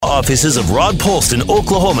offices of Rod Polston,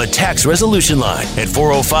 Oklahoma Tax Resolution Line at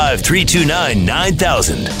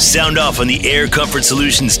 405-329-9000. Sound off on the Air Comfort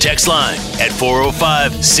Solutions text line at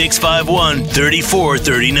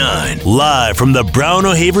 405-651-3439. Live from the Brown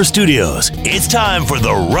O'Haver Studios, it's time for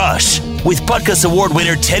The Rush with Butkus Award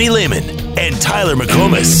winner Teddy Lehman and Tyler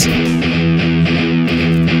McComas.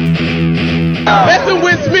 Messing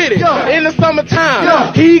with Smitty in the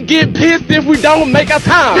summertime. He get pissed if we don't make our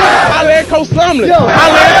time. Holla at Coach Sumlin.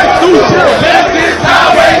 Holla at Sushi.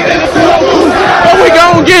 But we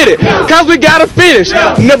gon' get it, cause we gotta finish.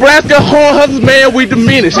 Nebraska Cornhuskers, man, we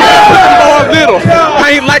diminish. Boy little,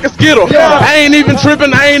 paint like a skittle. I ain't even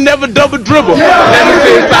tripping, I ain't never double dribble. Let me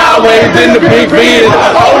sit sideways in the big biz.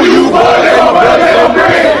 Oh, you boys, my brother so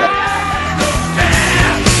great.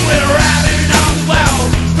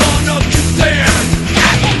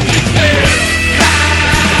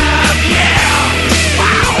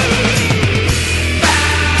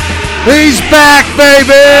 He's back,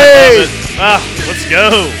 baby! Let's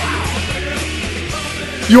go.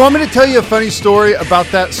 You want me to tell you a funny story about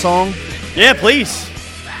that song? Yeah, please.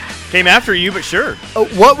 Came after you, but sure.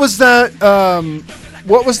 What was that?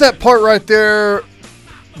 What was that part right there?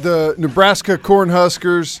 The Nebraska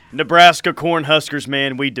Cornhuskers. Nebraska Cornhuskers,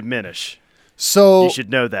 man, we diminish. So you should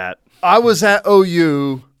know that. I was at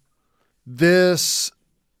OU this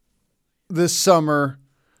summer.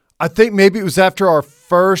 I think maybe it was after our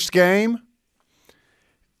first game,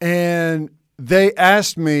 and they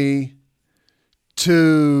asked me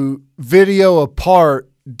to video a part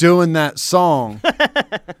doing that song.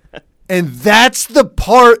 And that's the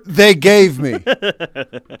part they gave me.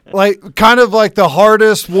 Like, kind of like the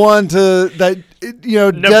hardest one Nebraska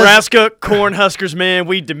Cornhuskers, man,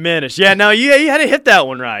 we diminish. Yeah, no, you had to hit that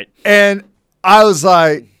one right. And I was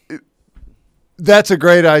like, that's a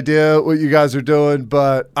great idea, what you guys are doing,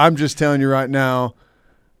 but I'm just telling you right now,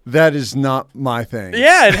 that is not my thing.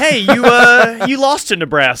 Yeah, and hey, you lost to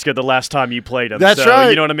Nebraska the last time you played them. That's right.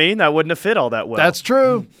 You know what I mean? That wouldn't have fit all that well. That's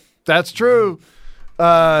true. That's true.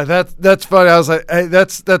 That's funny. I was like, hey,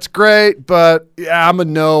 that's great, but yeah, I'm a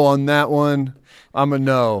no on that one. I'm a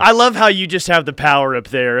no. I love how you just have the power up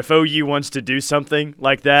there. If OU wants to do something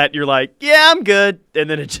like that, you're like, yeah, I'm good, and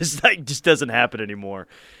then it just doesn't happen anymore.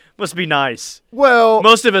 Must be nice. Well,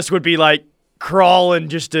 most of us would be like crawling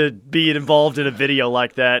just to be involved in a video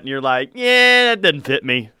like that, and you're like, yeah, that doesn't fit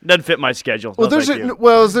me. Doesn't fit my schedule.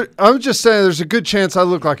 Well, I'm just saying, there's a good chance I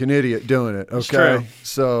look like an idiot doing it. Okay, it's true.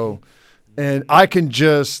 So, and I can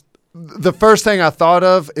just the first thing I thought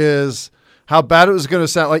of is how bad it was going to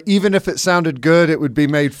sound. Like, even if it sounded good, it would be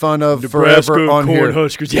made fun of forever on here.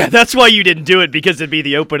 Cornhuskers. Yeah, that's why you didn't do it, because it'd be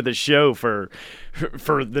the open of the show for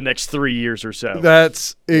the next 3 years or so.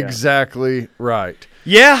 That's exactly right.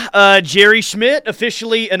 Yeah, Jerry Schmidt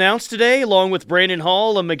officially announced today, along with Brandon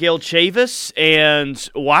Hall and Miguel Chavis. And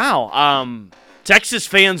wow, Texas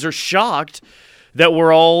fans are shocked that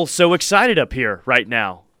we're all so excited up here right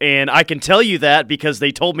now. And I can tell you that because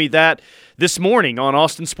they told me that this morning on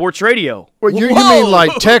Austin Sports Radio. What, you mean like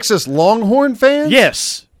Texas Longhorn fans?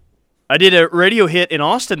 Yes. I did a radio hit in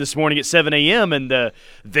Austin this morning at 7 a.m., and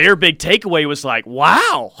their big takeaway was like,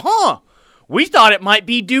 wow, we thought it might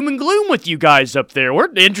be doom and gloom with you guys up there.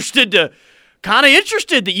 We're interested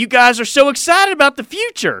that you guys are so excited about the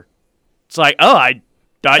future. It's like, oh, I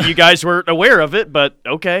thought you guys weren't aware of it, but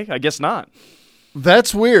okay, I guess not.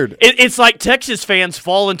 That's weird. It's like Texas fans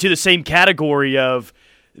fall into the same category of,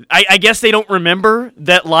 I guess they don't remember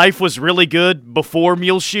that life was really good before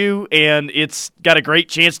Muleshoe, and it's got a great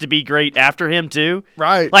chance to be great after him too.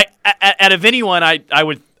 Right. Like out of anyone, I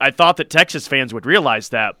thought that Texas fans would realize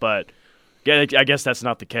that, but I guess that's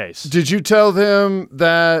not the case. Did you tell them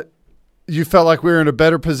that you felt like we were in a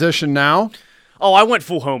better position now? Oh, I went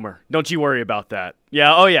full homer. Don't you worry about that.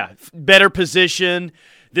 Yeah. Oh yeah. Better position.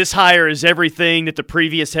 This hire is everything that the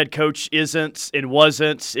previous head coach isn't and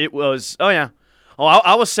wasn't. It was. Oh yeah. Oh,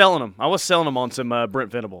 I was selling them. I was selling them on some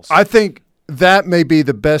Brent Venables. I think that may be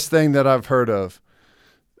the best thing that I've heard of.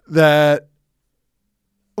 That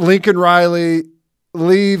Lincoln Riley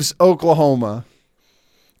leaves Oklahoma,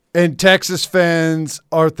 and Texas fans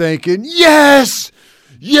are thinking, yes,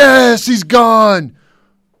 he's gone.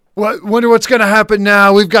 Wonder what's going to happen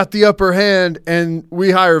now. We've got the upper hand, and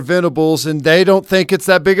we hire Venables, and they don't think it's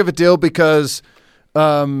that big of a deal because,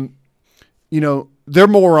 they're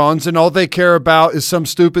morons, and all they care about is some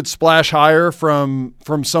stupid splash hire from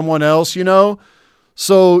someone else,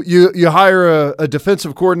 So you hire a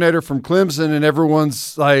defensive coordinator from Clemson, and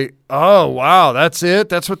everyone's like, oh, wow, that's it?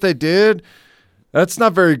 That's what they did? That's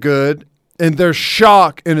not very good. And there's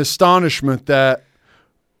shock and astonishment that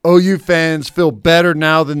OU fans feel better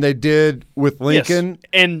now than they did with Lincoln. Yes.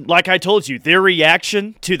 And like I told you, their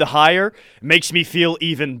reaction to the hire makes me feel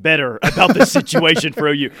even better about the situation for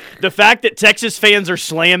OU. The fact that Texas fans are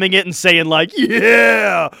slamming it and saying like,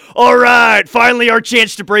 yeah, all right, finally our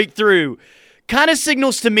chance to break through, kind of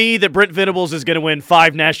signals to me that Brent Venables is going to win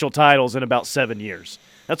 5 national titles in about 7 years.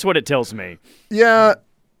 That's what it tells me. Yeah,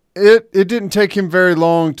 it didn't take him very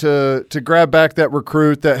long to grab back that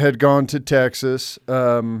recruit that had gone to Texas,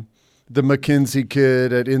 the McKenzie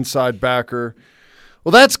kid at inside backer.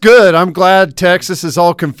 Well, that's good. I'm glad Texas is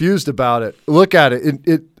all confused about it. Look at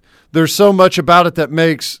it. There's so much about it that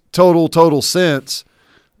makes total sense.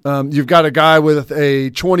 You've got a guy with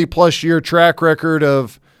a 20-plus year track record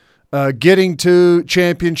of getting to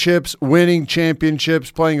championships, winning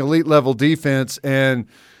championships, playing elite-level defense, and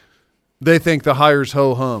they think the hire's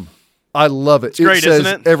ho-hum. I love it. It's great, it says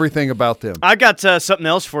isn't it? Everything about them. I got something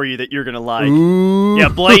else for you that you're going to like. Ooh. Yeah,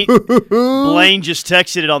 Blaine just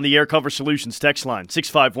texted it on the Air Cover Solutions text line,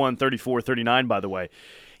 651-3439, by the way.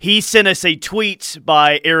 He sent us a tweet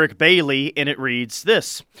by Eric Bailey, and it reads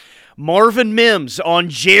this. Marvin Mims on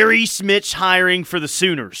Jerry Smith's hiring for the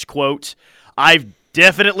Sooners. Quote, I've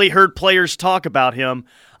definitely heard players talk about him.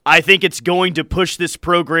 I think it's going to push this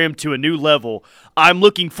program to a new level. I'm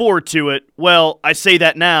looking forward to it. Well, I say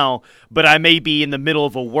that now, but I may be in the middle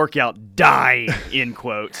of a workout dying, end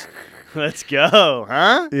quote. Let's go,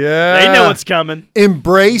 huh? Yeah. They know what's coming.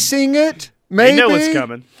 Embracing it, maybe? They know what's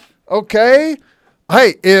coming. Okay.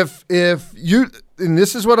 Hey, if you – and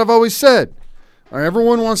this is what I've always said.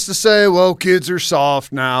 Everyone wants to say, well, kids are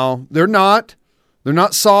soft now. They're not. They're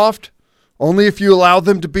not soft, only if you allow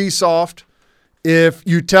them to be soft. If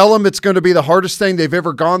you tell them it's going to be the hardest thing they've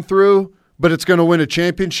ever gone through, but it's going to win a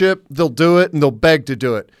championship, they'll do it, and they'll beg to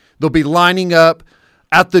do it. They'll be lining up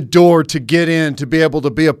at the door to get in, to be able to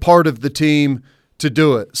be a part of the team to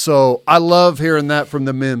do it. So I love hearing that from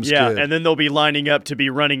the Mims kid. And then they'll be lining up to be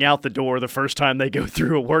running out the door the first time they go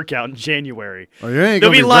through a workout in January. Well, you ain't they'll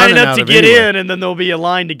gonna be lining running up to out get anywhere. in, and then there'll be a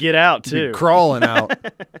line to get out, too. Be crawling out.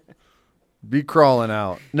 Be crawling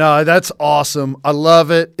out. No, that's awesome. I love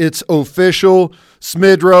it. It's official.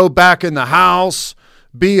 Smidrow back in the house.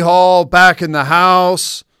 B Hall back in the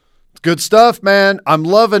house. Good stuff, man. I'm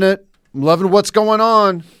loving it. I'm loving what's going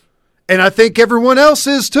on. And I think everyone else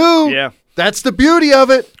is too. Yeah. That's the beauty of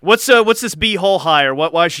it. What's this B Hall hire?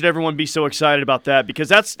 Why should everyone be so excited about that? Because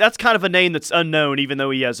that's kind of a name that's unknown, even though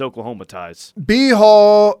he has Oklahoma ties. B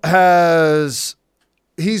Hall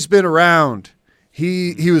he's been around.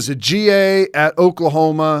 He was a GA at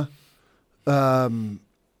Oklahoma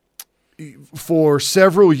for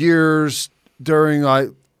several years during right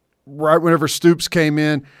whenever Stoops came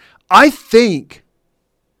in. I think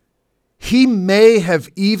he may have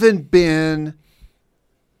even been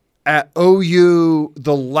at OU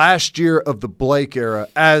the last year of the Blake era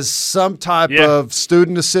as some type of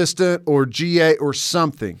student assistant or GA or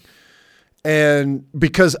something. And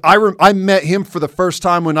because I met him for the first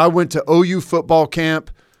time when I went to OU football camp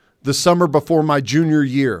the summer before my junior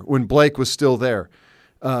year when Blake was still there.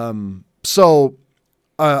 So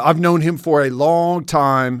I've known him for a long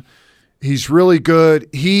time. He's really good.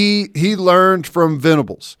 He learned from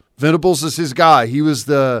Venables. Venables is his guy. He was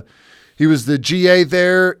the GA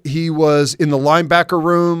there. He was in the linebacker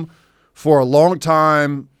room for a long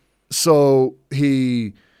time. So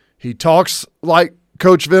he talks like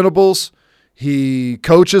Coach Venables. He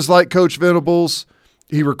coaches like Coach Venables.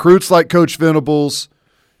 He recruits like Coach Venables.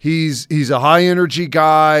 He's a high energy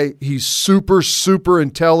guy. He's super, super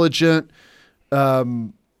intelligent. I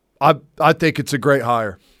think it's a great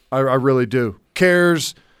hire. I really do.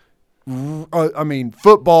 Cares. I mean,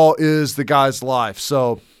 football is the guy's life,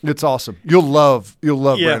 so it's awesome. You'll love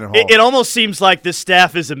Brandon Hall. It almost seems like this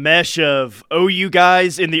staff is a mesh of OU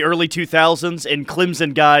guys in the early 2000s and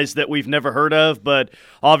Clemson guys that we've never heard of, but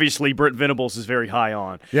obviously Brent Venables is very high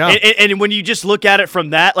on. Yeah. And when you just look at it from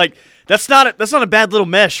that, like that's not a bad little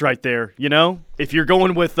mesh right there. You know, if you're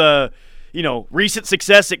going with recent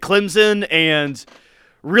success at Clemson and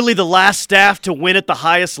really the last staff to win at the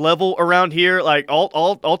highest level around here, like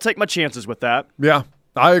I'll take my chances with that. Yeah,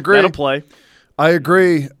 I agree. That'll play. I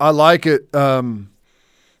agree. I like it.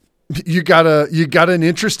 You got an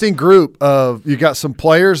interesting group of you got some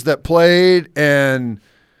players that played and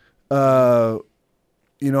had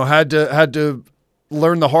to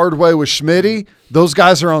learn the hard way with Schmitty. Those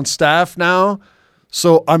guys are on staff now.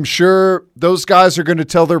 So I'm sure those guys are going to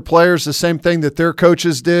tell their players the same thing that their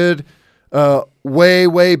coaches did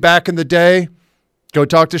way back in the day. Go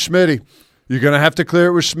talk to Schmitty. You're going to have to clear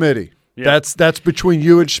it with Schmitty. Yeah. That's between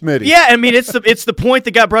you and Schmitty. Yeah, I mean, it's the point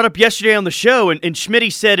that got brought up yesterday on the show, and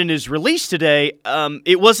Schmitty said in his release today,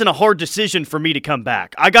 it wasn't a hard decision for me to come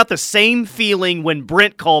back. I got the same feeling when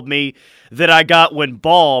Brent called me that I got when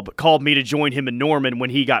Bob called me to join him in Norman when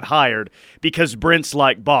he got hired, because Brent's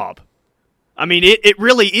like Bob. I mean, it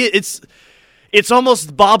really is. It's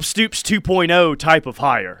almost Bob Stoops 2.0 type of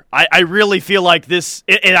hire. I really feel like this,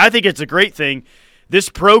 and I think it's a great thing, this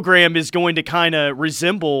program is going to kind of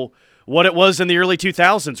resemble what it was in the early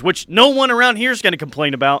 2000s, which no one around here is going to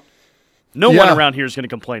complain about. No one around here is going to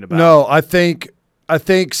complain about. No, I think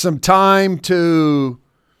some time to,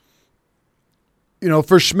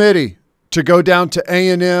 for Schmitty to go down to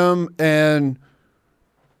A&M and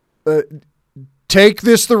take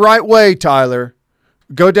this the right way, Tyler.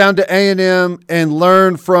 Go down to A&M and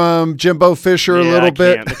learn from Jimbo Fisher a little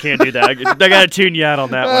bit. I can't do that. I got to tune you out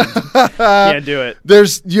on that one. Can't do it.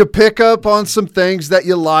 You pick up on some things that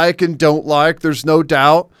you like and don't like. There's no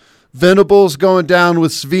doubt. Venables going down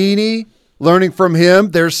with Sviney, learning from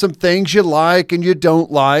him. There's some things you like and you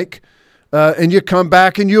don't like, and you come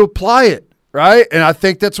back and you apply it, right? And I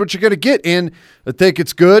think that's what you're going to get. And I think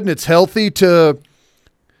it's good and it's healthy to,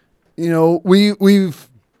 we've.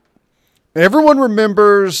 Everyone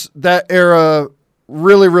remembers that era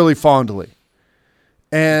really, really fondly.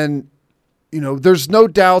 And, there's no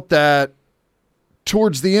doubt that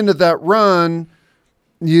towards the end of that run,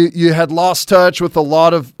 you had lost touch with a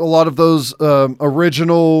lot of those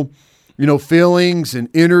original, feelings and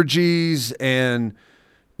energies, and,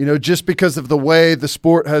 just because of the way the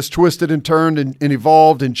sport has twisted and turned and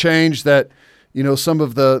evolved and changed, that, some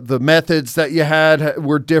of the methods that you had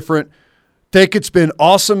were different. I think it's been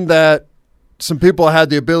awesome that some people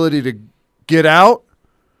had the ability to get out,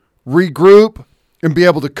 regroup, and be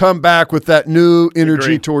able to come back with that new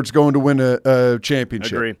energy towards going to win a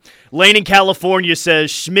championship. Agree. Lane in California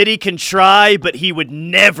says, Schmitty can try, but he would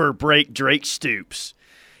never break Drake Stoops.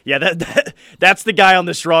 Yeah, that's the guy on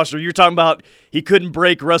this roster. You're talking about he couldn't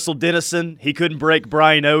break Russell Dennison. He couldn't break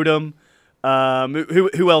Brian Odom.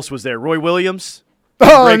 Who else was there? Roy Williams?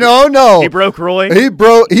 Oh, no. He broke Roy? He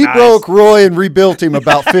broke Roy and rebuilt him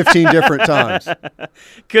about 15 different times.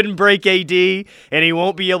 Couldn't break AD, and he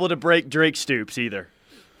won't be able to break Drake Stoops either.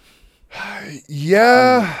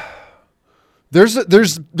 Yeah. There's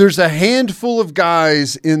a handful of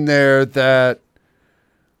guys in there that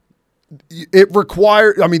it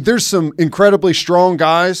requires. I mean, there's some incredibly strong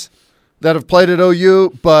guys that have played at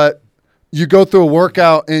OU, but you go through a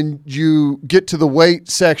workout and you get to the weight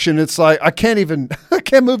section. It's like, I can't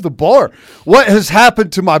move the bar. What has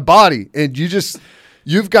happened to my body? And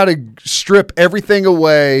you've got to strip everything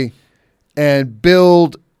away and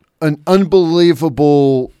build an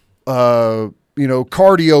unbelievable,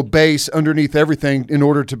 cardio base underneath everything in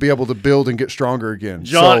order to be able to build and get stronger again.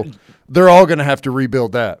 So they're all going to have to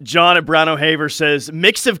rebuild that. John at Brown O'Haver says,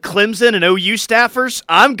 mix of Clemson and OU staffers,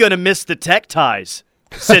 I'm going to miss the tech ties.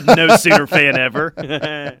 Said no Sooner fan ever.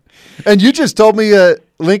 And you just told me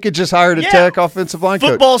Lincoln just hired a tech offensive line coach.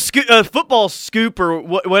 Football Scoop, or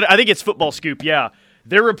what? I think it's Football Scoop, yeah.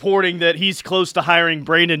 They're reporting that he's close to hiring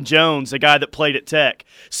Brandon Jones, a guy that played at Tech.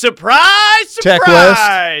 Surprise,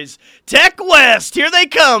 surprise! Tech West, here they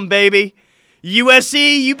come, baby.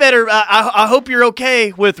 USC, you better I hope you're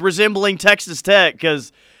okay with resembling Texas Tech,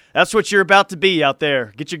 because that's what you're about to be out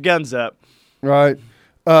there. Get your guns up. Right.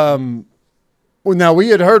 Well, now, we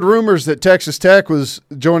had heard rumors that Texas Tech was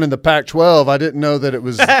joining the Pac-12. I didn't know that it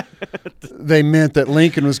was they meant that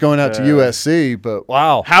Lincoln was going out to USC, but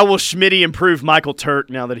wow. How will Schmitty improve Michael Turk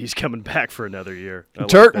now that he's coming back for another year?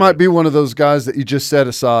 Turk might be one of those guys that you just set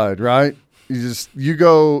aside, right? You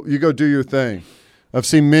go do your thing. I've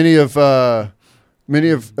seen many of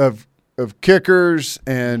kickers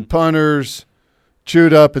and punters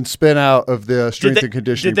chewed up and spit out of the strength and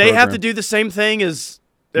conditioning program. Did they have to program. do the same thing as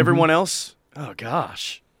everyone else? Oh,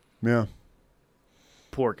 gosh. Yeah.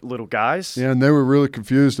 Poor little guys. Yeah, and they were really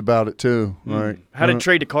confused about it, too. Right. How did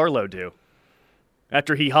Trey DiCarlo do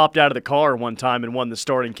after he hopped out of the car one time and won the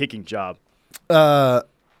starting kicking job?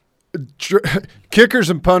 Kickers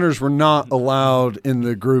and punters were not allowed in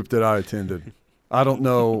the group that I attended. I don't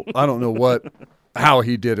know how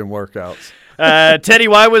he did in workouts. Teddy,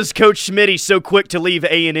 why was Coach Schmitty so quick to leave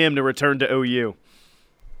A&M to return to OU?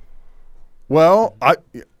 Well,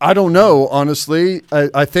 I don't know, honestly.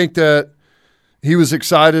 I think that he was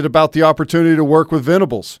excited about the opportunity to work with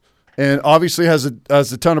Venables, and obviously has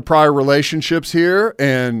a ton of prior relationships here.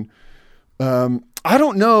 And I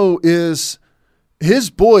don't know, his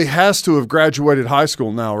boy has to have graduated high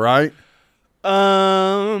school now, right?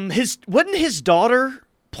 Wasn't his daughter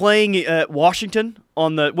playing at Washington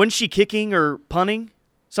wasn't she kicking or punting?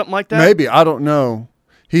 something like that? Maybe, I don't know.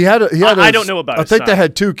 I don't know about I his think son. they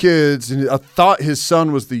had 2 kids, and I thought his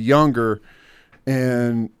son was the younger,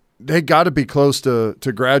 and they got to be close to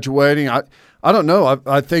graduating. I don't know.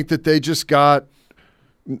 I think that they just got,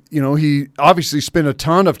 he obviously spent a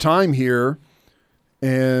ton of time here,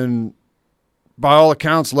 and by all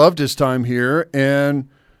accounts loved his time here, and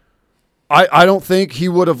I don't think he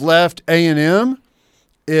would have left A&M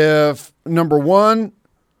if, number one,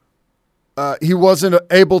 he wasn't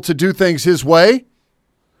able to do things his way.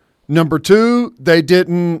 Number 2, they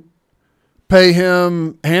didn't pay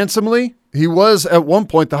him handsomely. He was at one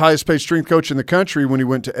point the highest paid strength coach in the country when he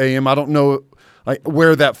went to A&M. I don't know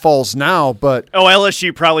where that falls now, but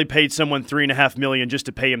LSU probably paid someone $3.5 million just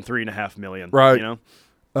to pay him $3.5 million. Right.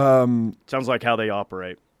 Sounds like how they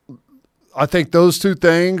operate. I think those 2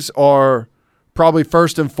 things are probably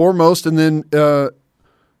first and foremost, and then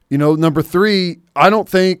number 3, I don't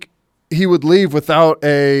think he would leave without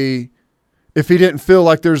if he didn't feel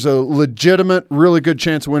like there's a legitimate, really good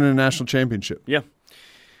chance of winning a national championship. Yeah.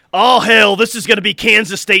 Oh, hell, this is going to be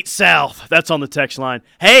Kansas State South. That's on the text line.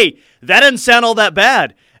 Hey, that doesn't sound all that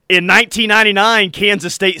bad. In 1999,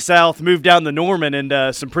 Kansas State South moved down to Norman,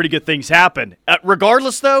 and some pretty good things happened.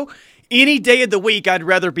 Regardless, though, any day of the week, I'd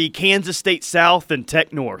rather be Kansas State South than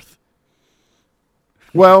Tech North.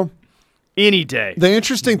 Well, any day. The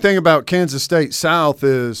interesting thing about Kansas State South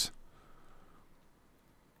is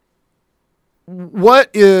what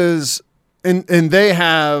is, and they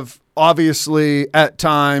have obviously at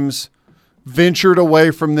times ventured away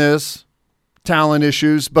from this talent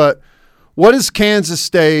issues, but what is Kansas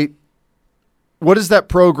State, what is that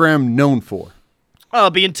program known for?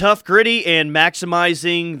 Being tough, gritty, and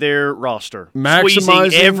maximizing their roster.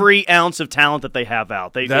 Squeezing every ounce of talent that they have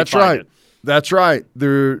out. That's right. That's right.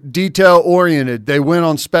 They're detail-oriented. They win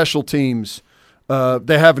on special teams.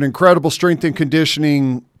 They have an incredible strength and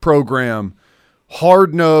conditioning program.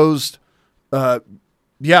 Hard-nosed.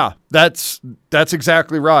 Yeah, that's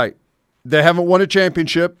exactly right. They haven't won a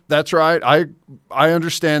championship. That's right. I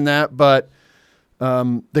understand that, but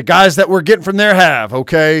the guys that we're getting from there have,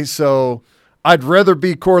 okay? So I'd rather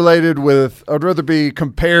be compared with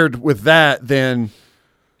that than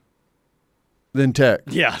Tech.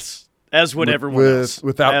 Yes. As would everyone else.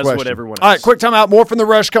 Without question. As would everyone else. All right, quick timeout. More from The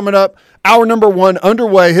Rush coming up. Hour number 1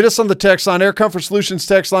 underway. Hit us on the text line. Air Comfort Solutions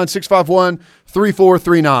text line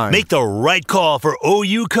 651-3439. Make the right call for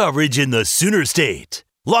OU coverage in the Sooner State.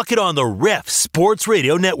 Lock it on the Ref Sports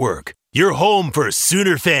Radio Network. Your home for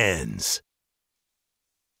Sooner fans.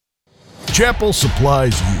 Chappell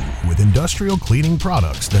supplies you with industrial cleaning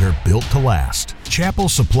products that are built to last. Chappell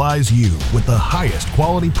supplies you with the highest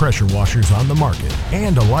quality pressure washers on the market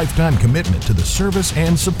and a lifetime commitment to the service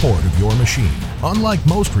and support of your machine. Unlike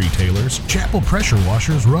most retailers, Chappell pressure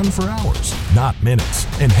washers run for hours, not minutes,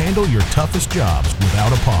 and handle your toughest jobs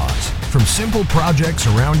without a pause. From simple projects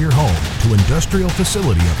around your home to industrial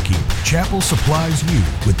facility upkeep, Chappell supplies you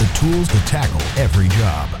with the tools to tackle every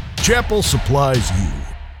job. Chappell supplies you.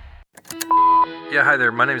 Yeah, hi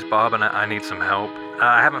there. My name is Bob, and I need some help.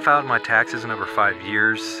 I haven't filed my taxes in over 5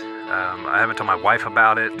 years. I haven't told my wife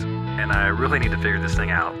about it, and I really need to figure this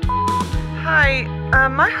thing out. Hi,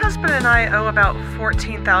 my husband and I owe about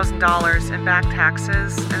 $14,000 in back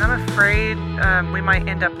taxes, and I'm afraid we might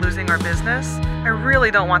end up losing our business. I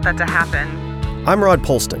really don't want that to happen. I'm Rod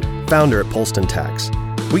Polston, founder at Polston Tax.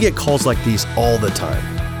 We get calls like these all the time.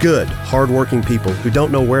 Good, hardworking people who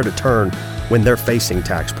don't know where to turn when they're facing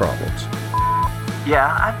tax problems.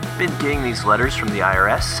 Yeah, I've been getting these letters from the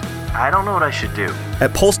IRS. I don't know what I should do.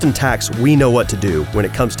 At Polston Tax, we know what to do when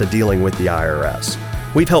it comes to dealing with the IRS.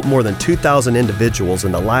 We've helped more than 2,000 individuals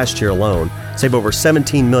in the last year alone save over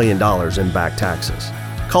 $17 million in back taxes.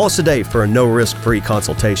 Call us today for a no-risk-free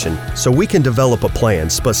consultation so we can develop a plan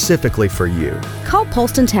specifically for you. Call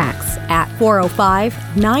Polston Tax at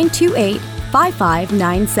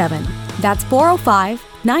 405-928-5597. That's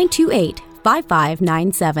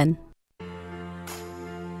 405-928-5597.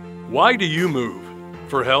 Why do you move?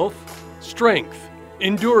 For health, strength,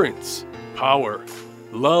 endurance, power,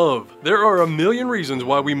 love. There are a million reasons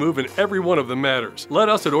why we move, and every one of them matters. Let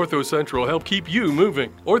us at Ortho Central help keep you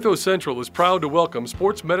moving. Ortho Central is proud to welcome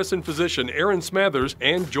sports medicine physician Aaron Smathers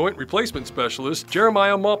and joint replacement specialist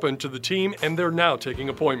Jeremiah Maupin to the team, and they're now taking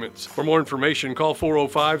appointments. For more information, call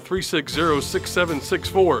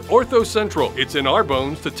 405-360-6764. Ortho Central, it's in our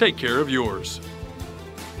bones to take care of yours.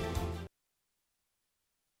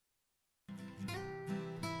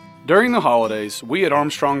 During the holidays, we at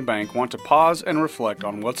Armstrong Bank want to pause and reflect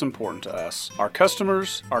on what's important to us, our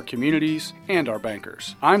customers, our communities, and our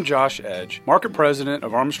bankers. I'm Josh Edge, Market President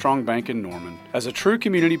of Armstrong Bank in Norman. As a true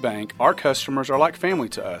community bank, our customers are like family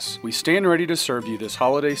to us. We stand ready to serve you this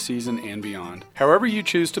holiday season and beyond. However you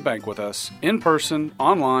choose to bank with us, in person,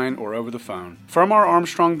 online, or over the phone. From our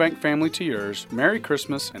Armstrong Bank family to yours, Merry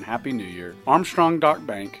Christmas and Happy New Year. Armstrong Dock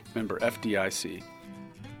Bank, member FDIC.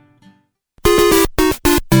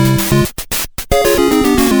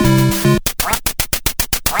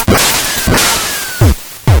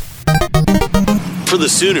 For the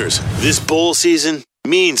Sooners, this bowl season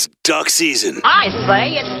means duck season. I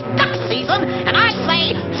say it's duck season, and I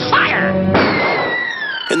say fire!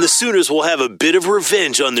 And the Sooners will have a bit of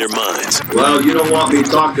revenge on their minds. Well, you don't want me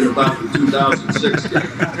talking about the 2016.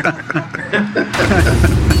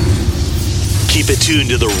 Keep it tuned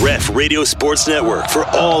to the Ref Radio Sports Network for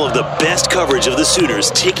all of the best coverage of the Sooners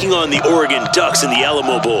taking on the Oregon Ducks in the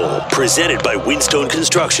Alamo Bowl. Presented by Windstone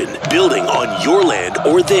Construction. Building on your land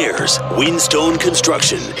or theirs. Windstone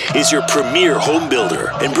Construction is your premier home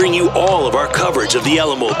builder and bring you all of our coverage of the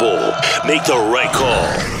Alamo Bowl. Make the right call.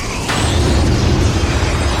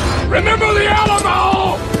 Remember the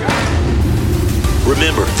Alamo!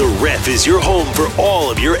 Remember, the Ref is your home for all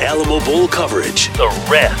of your Alamo Bowl coverage. The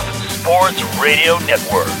Ref Sports Radio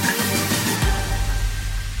Network.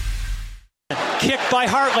 Kicked by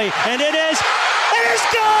Hartley, and it is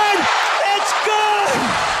good! It's good!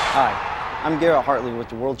 Hi, I'm Garrett Hartley with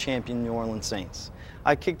the world champion New Orleans Saints.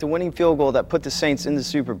 I kicked the winning field goal that put the Saints in the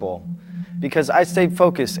Super Bowl. Because I stayed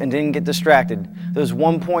focused and didn't get distracted, those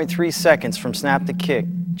 1.3 seconds from snap to kick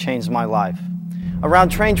changed my life. Around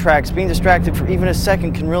train tracks, being distracted for even a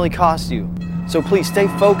second can really cost you. So please stay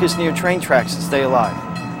focused near train tracks and stay alive.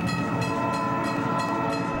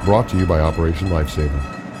 Brought to you by Operation Lifesaver.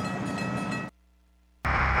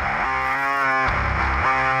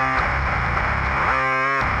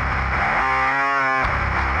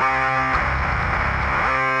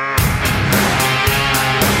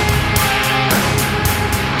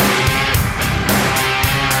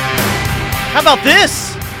 How about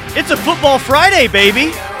this? It's a Football Friday,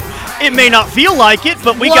 baby. It may not feel like it,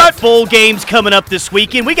 but we got bowl games coming up this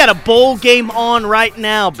weekend. We got a bowl game on right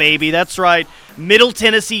now, baby. That's right. Middle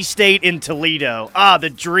Tennessee State in Toledo. The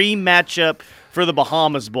dream matchup for the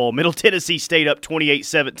Bahamas Bowl. Middle Tennessee State up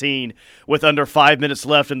 28-17 with under 5 minutes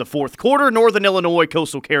left in the fourth quarter. Northern Illinois,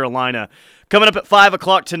 Coastal Carolina. Coming up at 5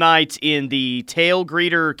 o'clock tonight in the Tail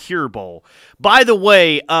Greeter Cure Bowl. By the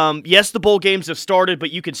way, yes, the bowl games have started, but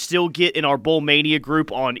you can still get in our Bowl Mania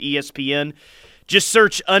group on ESPN. Just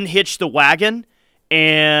search Unhitch the Wagon,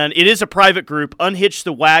 and it is a private group, Unhitch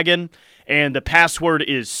the Wagon, and the password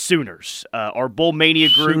is Sooners. Our Bowl Mania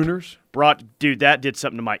group Sooners? Dude, that did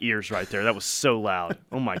something to my ears right there. That was so loud.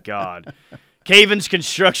 Oh, my God. Cavens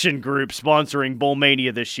Construction Group sponsoring Bowl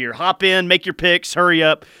Mania this year. Hop in, make your picks, hurry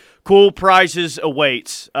up. Cool prizes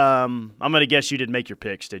await. I'm going to guess you didn't make your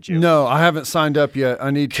picks, did you? No, I haven't signed up yet.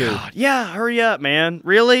 I need to. God, yeah, hurry up, man.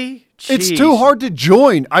 Really? Jeez. It's too hard to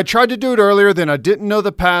join. I tried to do it earlier, then I didn't know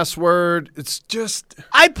the password. It's just...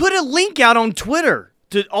 I put a link out on Twitter.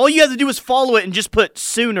 All you have to do is follow it and just put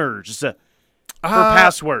Sooners for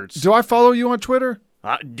passwords. Do I follow you on Twitter?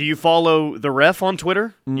 Do you follow the Ref on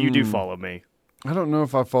Twitter? You do follow me. I don't know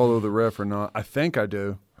if I follow the Ref or not. I think I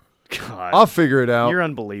do. God, I'll figure it out. You're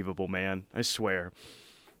unbelievable, man. I swear.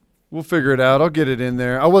 We'll figure it out. I'll get it in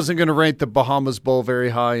there. I wasn't going to rank the Bahamas Bowl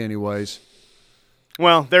very high anyways.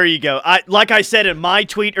 Well, there you go. Like I said in my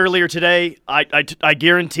tweet earlier today, I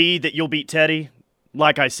guarantee that you'll beat Teddy.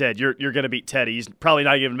 Like I said, you're going to beat Teddy. He's probably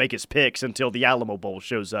not going to make his picks until the Alamo Bowl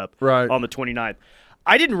shows up on the 29th.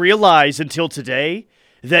 I didn't realize until today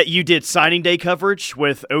that you did signing day coverage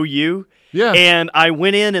with OU. Yeah. And I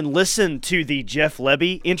went in and listened to the Jeff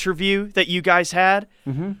Lebby interview that you guys had.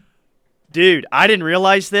 Mm-hmm. Dude, I didn't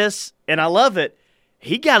realize this, and I love it.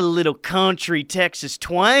 He got a little country Texas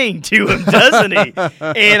twang to him, doesn't he?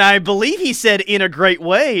 And I believe he said in a great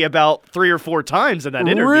way about 3 or 4 times in that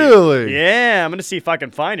interview. Really? Yeah, I'm going to see if I can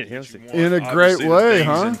find it here. In a great way,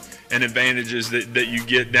 huh? And advantages that you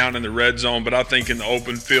get down in the red zone. But I think in the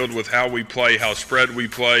open field with how we play, how spread we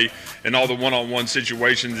play, and all the one-on-one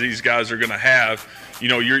situations these guys are going to have, you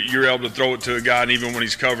know, you're able to throw it to a guy, and even when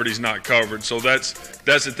he's covered, he's not covered. So that's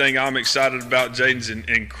the thing I'm excited about. Jaden's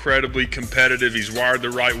incredibly competitive. He's wired the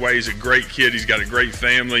right way. He's a great kid. He's got a great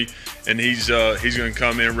family, and he's going to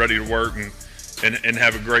come in ready to work and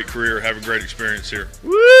have a great career, have a great experience here.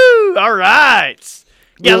 Woo! All right.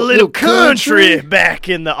 Got a little country back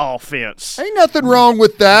in the offense. Ain't nothing wrong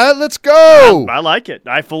with that. Let's go. I like it.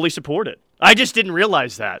 I fully support it. I just didn't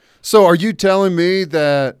realize that. So are you telling me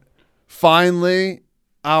that finally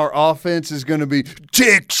our offense is going to be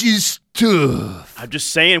Texas tough. I'm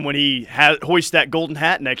just saying, when he hoists that golden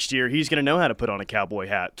hat next year, he's going to know how to put on a cowboy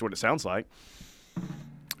hat. That's what it sounds like.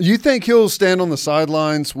 You think he'll stand on the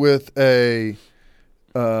sidelines with a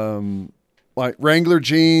like Wrangler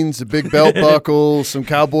jeans, a big belt buckle, some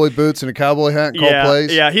cowboy boots, and a cowboy hat and call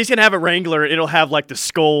plays? Yeah, he's going to have a Wrangler. It'll have like the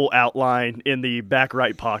skull outline in the back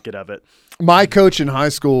right pocket of it. My coach in high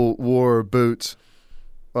school wore boots.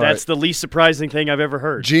 That's the least surprising thing I've ever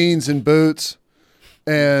heard. Jeans and boots.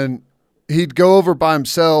 And he'd go over by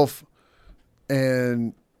himself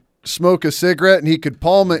and smoke a cigarette, and he could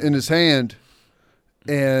palm it in his hand.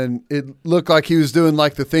 And it looked like he was doing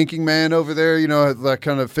like the thinking man over there, you know, that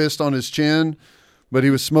kind of fist on his chin, but he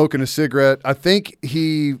was smoking a cigarette. I think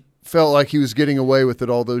he felt like he was getting away with it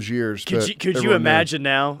all those years. Could you imagine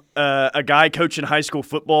now a guy coaching high school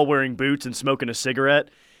football wearing boots and smoking a cigarette?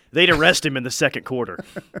 They'd arrest him in the second quarter.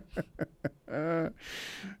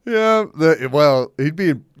 He'd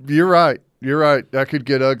be – you're right. You're right. That could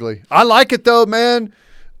get ugly. I like it, though, man.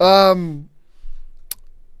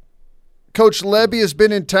 Coach Lebby has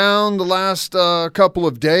been in town the last couple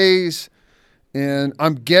of days, and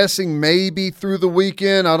I'm guessing maybe through the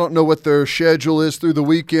weekend. I don't know what their schedule is through the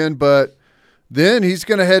weekend, but then he's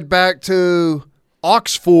going to head back to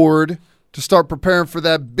Oxford to start preparing for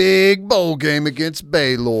that big bowl game against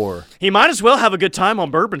Baylor. He might as well have a good time on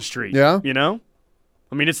Bourbon Street. Yeah. You know?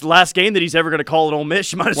 I mean, it's the last game that he's ever going to call at Ole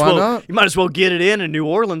Miss. You might as well get it in New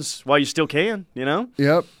Orleans while you still can, you know?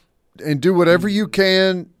 Yep. And do whatever you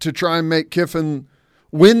can to try and make Kiffin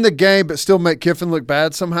win the game, but still make Kiffin look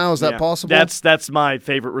bad somehow. Is that possible? That's my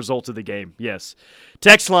favorite result of the game, yes.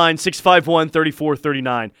 Text line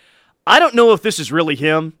 651-3439. I don't know if this is really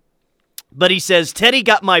him, but he says, Teddy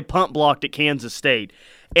got my punt blocked at Kansas State,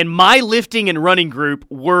 and my lifting and running group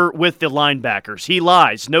were with the linebackers. He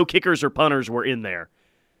lies. No kickers or punters were in there.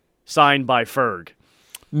 Signed by Ferg.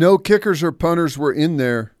 No kickers or punters were in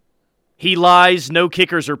there. He lies. No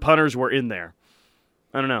kickers or punters were in there.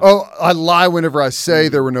 I don't know. Oh, I lie whenever I say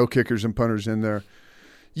there were no kickers and punters in there.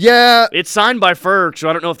 Yeah. It's signed by Ferg, so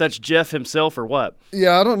I don't know if that's Jeff himself or what.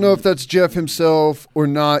 Yeah, I don't know if that's Jeff himself or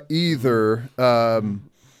not either.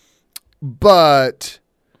 But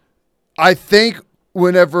I think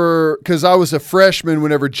because I was a freshman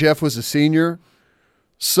whenever Jeff was a senior,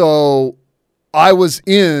 so I was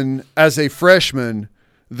in as a freshman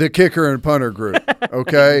the kicker and punter group,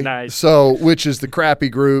 okay? Nice. So, which is the crappy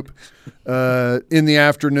group in the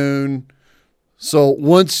afternoon. So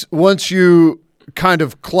once you kind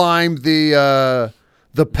of climb the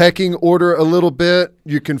pecking order a little bit,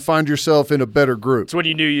 you can find yourself in a better group. It's when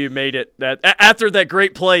you knew you made it. After that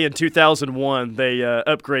great play in 2001, they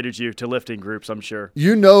upgraded you to lifting groups, I'm sure.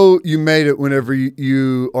 You know you made it whenever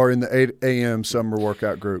you are in the 8 a.m. summer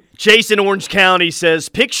workout group. Chase in Orange County says,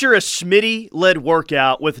 picture a Schmitty-led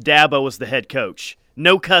workout with Dabo as the head coach.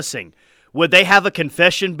 No cussing. Would they have a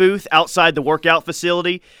confession booth outside the workout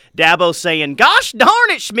facility? Dabo saying, gosh darn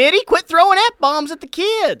it, Schmitty, quit throwing F-bombs at the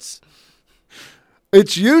kids.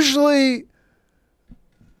 It's usually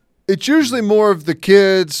more of the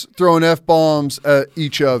kids throwing F-bombs at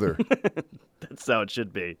each other. That's how it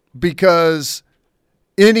should be. Because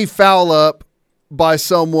any foul up by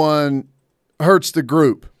someone hurts the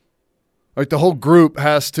group. Like the whole group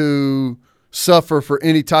has to suffer for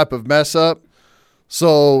any type of mess up.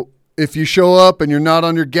 So if you show up and you're not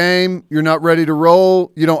on your game, you're not ready to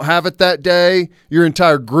roll, you don't have it that day, your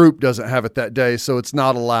entire group doesn't have it that day, so it's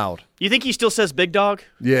not allowed. You think he still says big dog?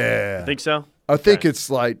 Yeah. I think so? I think it's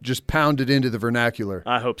like just pounded into the vernacular.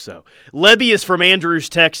 I hope so. Lebby is from Andrews,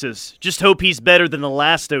 Texas. Just hope he's better than the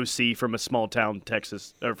last OC from small town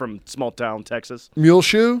Texas.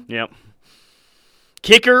 Muleshoe? Yep.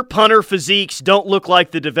 Kicker, punter physiques don't look like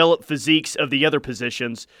the developed physiques of the other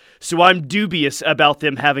positions, so I'm dubious about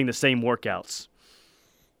them having the same workouts.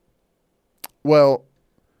 Well,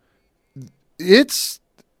 it's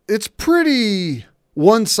pretty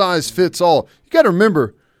one size fits all. You got to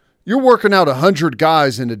remember, you're working out 100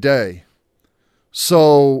 guys in a day.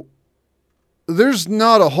 So there's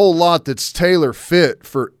not a whole lot that's tailor fit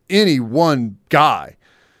for any one guy.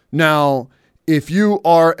 Now, if you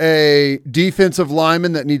are a defensive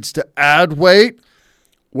lineman that needs to add weight,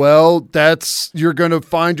 well, you're going to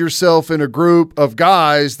find yourself in a group of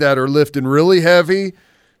guys that are lifting really heavy.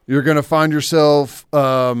 You're going to find yourself,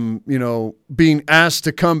 being asked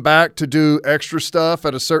to come back to do extra stuff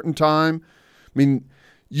at a certain time. I mean,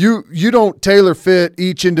 you don't tailor fit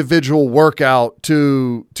each individual workout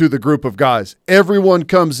to the group of guys. Everyone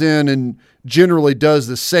comes in and generally does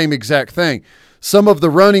the same exact thing. Some of the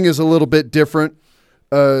running is a little bit different.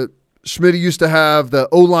 Schmidt used to have the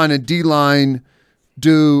O-line and D-line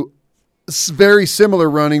do very similar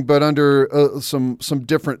running, but under some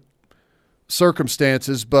different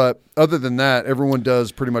circumstances. But other than that, everyone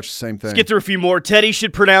does pretty much the same thing. Let's get through a few more. Teddy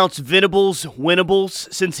should pronounce Venables winnables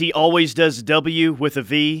since he always does W with a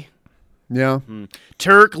V. Yeah.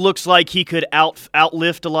 Turk looks like he could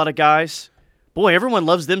outlift a lot of guys. Boy, everyone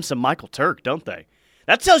loves them some Michael Turk, don't they?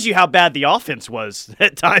 That tells you how bad the offense was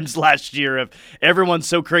at times last year if everyone's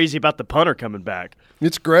so crazy about the punter coming back.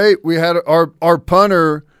 It's great. We had our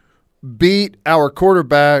punter beat our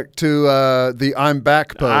quarterback to the I'm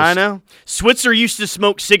back post. I know. Switzer used to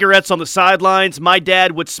smoke cigarettes on the sidelines. My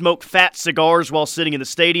dad would smoke fat cigars while sitting in the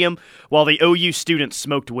stadium while the OU students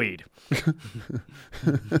smoked weed. Which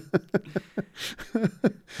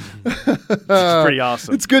is pretty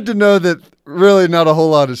awesome. It's good to know that really not a whole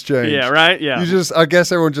lot has changed. Yeah, right? Yeah. I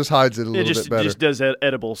guess everyone just hides it a little bit better. Just does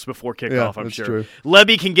edibles before kickoff, Yeah, I'm that's sure. true.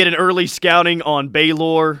 Lebby can get an early scouting on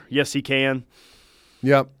Baylor. Yes, he can.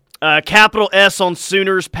 Yep. Capital S on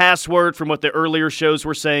Sooners password from what the earlier shows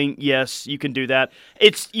were saying. Yes, you can do that.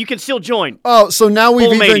 You can still join. Oh, so now we've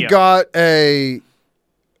Bullmania. even got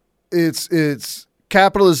it's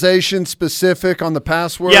capitalization specific on the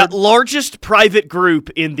password. Yeah, largest private group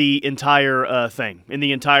in the entire thing, in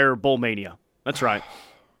the entire Bullmania. That's right.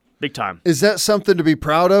 Big time. Is that something to be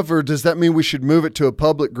proud of, or does that mean we should move it to a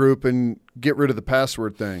public group and get rid of the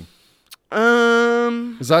password thing?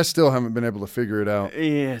 Because I still haven't been able to figure it out.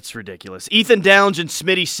 Yeah, it's ridiculous. Ethan Downs and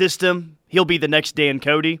Smitty's system. He'll be the next Dan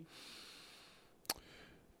Cody.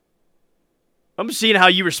 I'm seeing how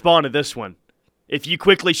you respond to this one. If you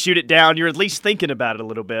quickly shoot it down, you're at least thinking about it a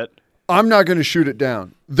little bit. I'm not going to shoot it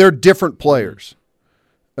down. They're different players.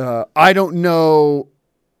 I don't know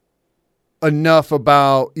enough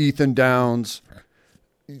about Ethan Downs.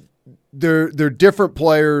 They're different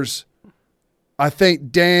players. I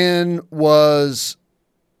think Dan was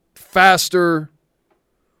faster,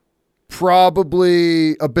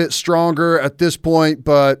 probably a bit stronger at this point,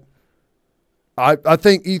 but I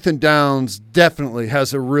think Ethan Downs definitely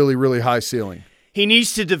has a really, really high ceiling. He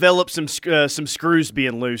needs to develop some screws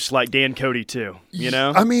being loose like Dan Cody too, you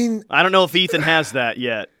know? I mean, I don't know if Ethan has that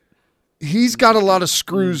yet. He's got a lot of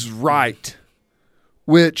screws right,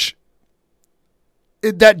 which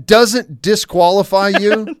that doesn't disqualify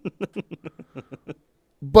you.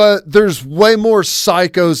 But there's way more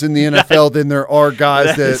psychos in the NFL than there are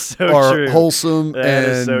guys that are true. wholesome. That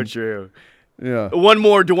is so true. Yeah. One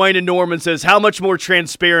more, Dwayne and Norman says, how much more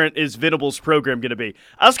transparent is Venables' program going to be?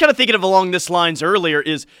 I was kind of thinking of along this lines earlier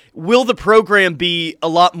is, will the program be a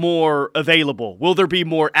lot more available? Will there be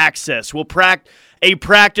more access? Will a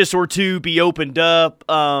practice or two be opened up?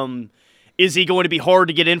 Is he going to be hard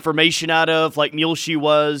to get information out of like Muleshoe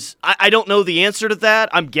was? I don't know the answer to that.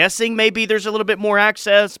 I'm guessing maybe there's a little bit more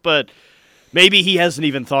access, but maybe he hasn't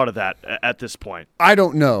even thought of that at this point. I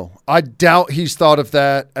don't know. I doubt he's thought of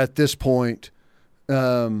that at this point.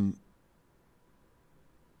 I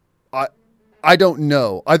don't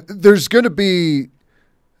know. There's going to be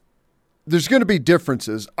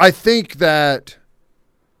differences. I think that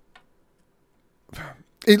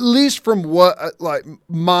at least from what like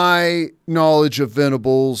my knowledge of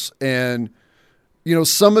Venables, and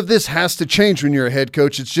some of this has to change when you're a head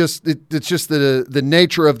coach. It's just the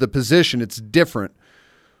nature of the position. It's different.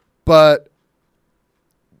 But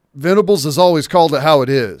Venables has always called it how it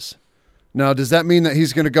is. Now, does that mean that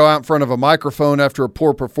he's going to go out in front of a microphone after a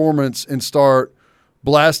poor performance and start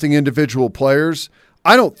blasting individual players?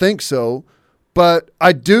 I don't think so. But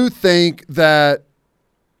I do think that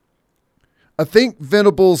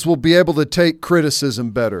Venables will be able to take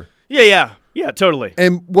criticism better. Yeah, totally.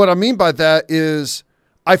 And what I mean by that is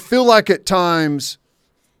I feel like at times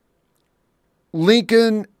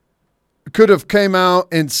Lincoln could have came out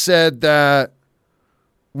and said that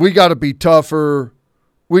we got to be tougher,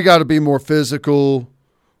 we got to be more physical,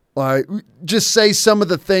 like just say some of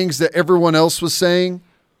the things that everyone else was saying.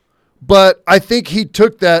 But I think he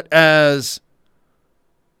took that as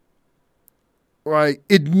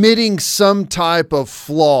admitting some type of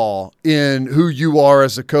flaw in who you are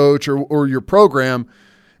as a coach or your program,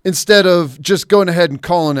 instead of just going ahead and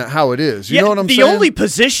calling it how it is. You know what I'm saying? The only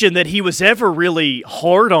position that he was ever really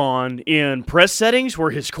hard on in press settings were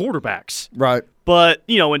his quarterbacks. Right. But,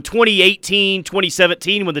 in 2018,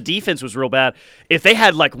 2017, when the defense was real bad, if they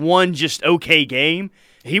had like one just okay game,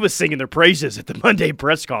 he was singing their praises at the Monday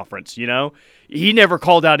press conference, He never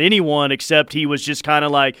called out anyone except he was just kind of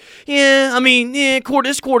like,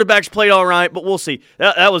 this quarterback's played all right, but we'll see.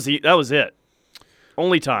 That was it.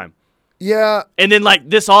 Only time. Yeah. And then,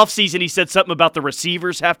 this offseason, he said something about the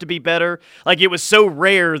receivers have to be better. It was so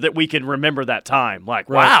rare that we can remember that time.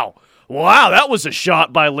 Wow, Wow, that was a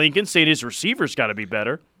shot by Lincoln, saying his receiver's got to be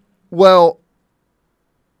better. Well,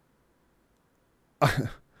 a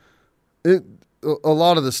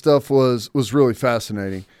lot of the stuff was really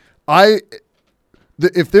fascinating.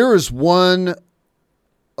 If there is one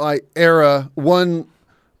era, one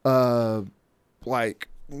little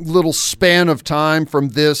span of time from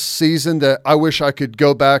this season that I wish I could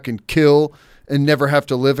go back and kill and never have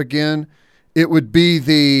to live again, it would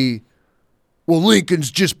be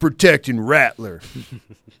Lincoln's just protecting Rattler.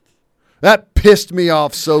 That pissed me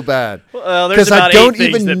off so bad. Well, there's about 8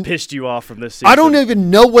 things that pissed you off from this season. I don't even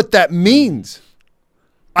know what that means.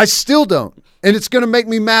 I still don't. And it's going to make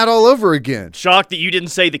me mad all over again. Shocked that you didn't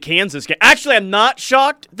say the Kansas game. Actually, I'm not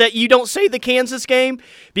shocked that you don't say the Kansas game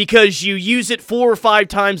because you use it 4 or 5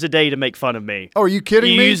 times a day to make fun of me. Oh, are you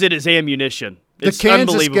kidding me? You use it as ammunition. It's the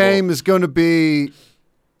Kansas game is going to be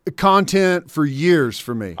content for years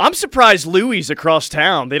for me. I'm surprised Louis across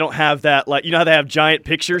town, they don't have that. Like, you know how they have giant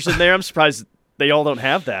pictures in there? I'm surprised they all don't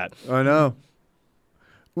have that. I know.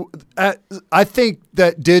 I think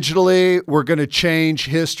that digitally we're going to change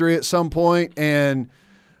history at some point, and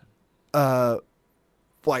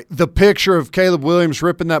like the picture of Caleb Williams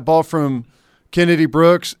ripping that ball from Kennedy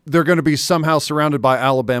Brooks, they're going to be somehow surrounded by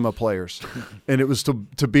Alabama players, and it was to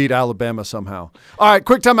beat Alabama somehow. All right,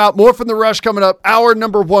 quick timeout. More from The Rush coming up. Hour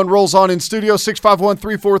number 1 rolls on in studio,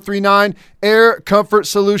 651-3439, Air Comfort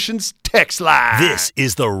Solutions text line. This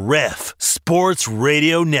is the Ref Sports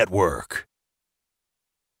Radio Network.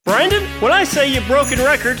 Brandon, when I say you've broken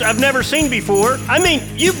records I've never seen before, I mean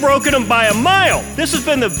you've broken them by a mile. This has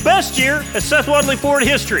been the best year in Seth Wadley Ford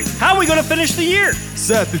history. How are we going to finish the year?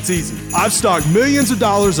 Seth, it's easy. I've stocked millions of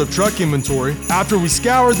dollars of truck inventory after we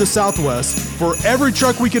scoured the Southwest for every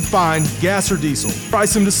truck we could find, gas or diesel.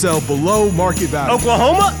 Price them to sell below market value.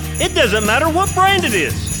 Oklahoma, it doesn't matter what brand it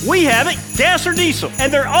is. We have it, gas or diesel,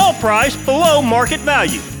 and they're all priced below market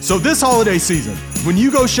value. So this holiday season, when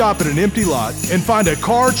you go shop at an empty lot and find a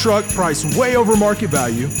car truck priced way over market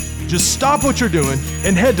value, just stop what you're doing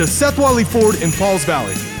and head to Seth Wadley Ford in Pauls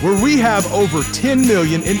Valley, where we have over $10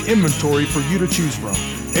 million in inventory for you to choose from.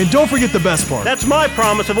 And don't forget the best part. That's my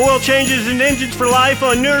promise of oil changes and engines for life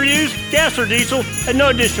on newer used, gas or diesel, at no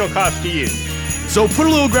additional cost to you. So put a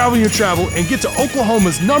little gravel in your travel and get to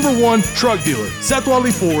Oklahoma's #1 truck dealer, Seth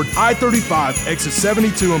Wadley Ford, I-35, exit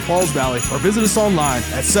 72 in Pauls Valley, or visit us online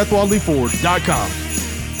at SethWadleyFord.com.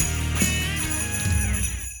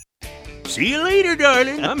 See you later,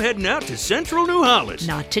 darling. I'm heading out to Central New Holland.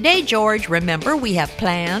 Not today, George. Remember, we have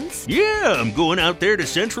plans. Yeah, I'm going out there to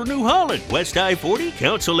Central New Holland, West I-40,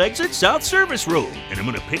 Council Exit, South Service Road. And I'm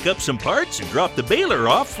going to pick up some parts and drop the baler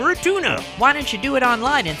off for a tune-up. Why don't you do it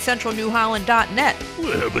online at centralnewholland.net?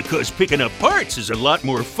 Well, because picking up parts is a lot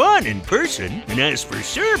more fun in person. And as for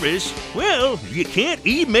service, well, you can't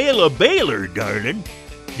email a baler, darling.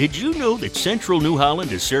 Did you know that Central New Holland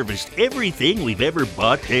has serviced everything we've ever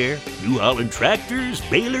bought there? New Holland tractors,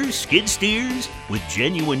 balers, skid steers, with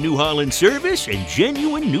genuine New Holland service and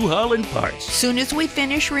genuine New Holland parts. Soon as we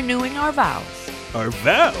finish renewing our vows. Our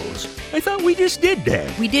vows? I thought we just did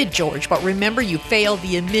that. We did, George, but remember you failed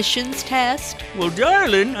the emissions test? Well,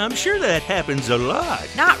 darling, I'm sure that happens a lot.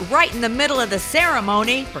 Not right in the middle of the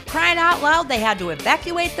ceremony. For crying out loud, they had to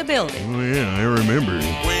evacuate the building. Oh, yeah, I remember.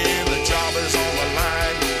 When the job is on the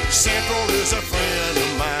line, Central is a friend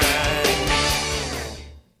of mine.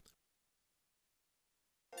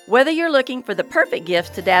 Whether you're looking for the perfect gifts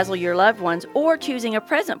to dazzle your loved ones or choosing a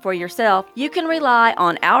present for yourself, you can rely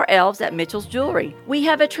on our elves at Mitchell's Jewelry. We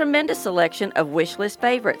have a tremendous selection of wish list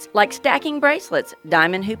favorites like stacking bracelets,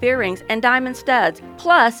 diamond hoop earrings, and diamond studs,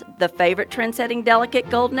 plus the favorite trend-setting delicate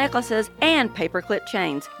gold necklaces and paperclip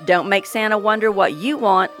chains. Don't make Santa wonder what you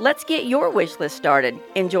want. Let's get your wish list started.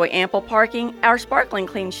 Enjoy ample parking, our sparkling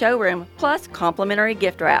clean showroom, plus complimentary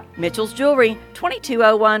gift wrap. Mitchell's Jewelry,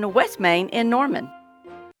 2201 West Main in Norman.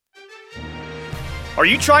 Are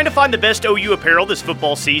you trying to find the best OU apparel this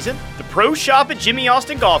football season? The Pro Shop at Jimmy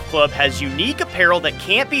Austin Golf Club has unique apparel that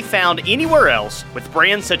can't be found anywhere else, with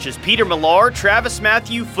brands such as Peter Millar, Travis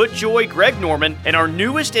Matthew, FootJoy, Greg Norman, and our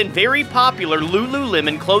newest and very popular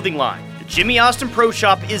Lululemon clothing line. The Jimmy Austin Pro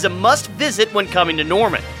Shop is a must-visit when coming to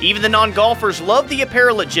Norman. Even the non-golfers love the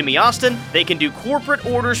apparel at Jimmy Austin. They can do corporate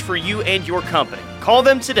orders for you and your company. Call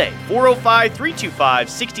them today,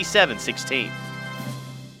 405-325-6716.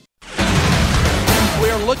 We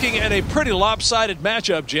are looking at a pretty lopsided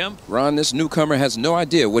matchup, Jim. Ron, this newcomer has no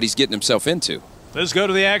idea what he's getting himself into. Let's go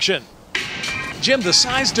to the action. Jim, the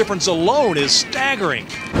size difference alone is staggering.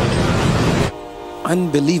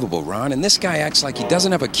 Unbelievable, Ron, and this guy acts like he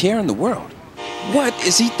doesn't have a care in the world. What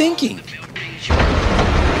is he thinking?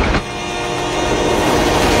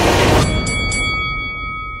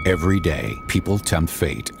 Every day, people tempt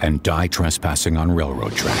fate and die trespassing on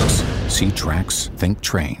railroad tracks. See tracks, think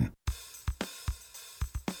train.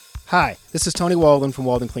 Hi, this is Tony Walden from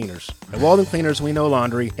Walden Cleaners. At Walden Cleaners, we know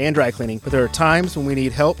laundry and dry cleaning, but there are times when we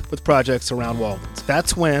need help with projects around Walden's.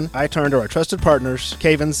 That's when I turn to our trusted partners,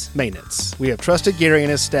 Cavens Maintenance. We have trusted Gary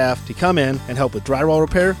and his staff to come in and help with drywall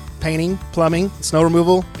repair, painting, plumbing, snow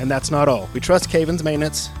removal, and that's not all. We trust Cavens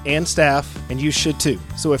Maintenance and staff, and you should too.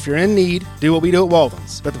 So if you're in need, do what we do at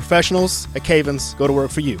Walden's. Let the professionals at Cavens go to work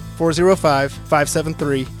for you.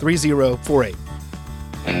 405-573-3048.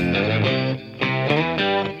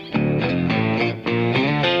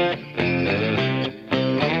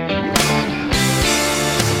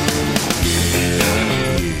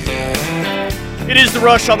 It is The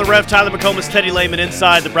Rush on the Ref. Tyler McComas, Teddy Lehman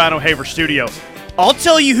inside the Brian O'Haver studio. I'll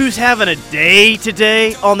tell you who's having a day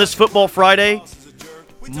today on this Football Friday.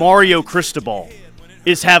 Mario Cristobal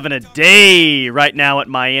is having a day right now at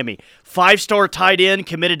Miami. 5-star tight end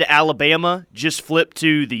committed to Alabama, just flipped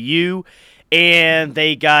to the U, and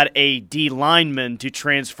they got a D lineman to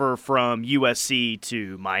transfer from USC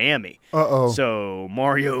to Miami. Uh-oh. So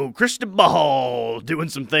Mario Cristobal doing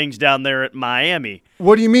some things down there at Miami.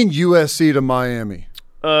 What do you mean USC to Miami?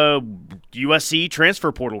 USC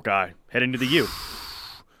transfer portal guy heading to the U.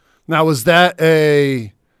 Now, was that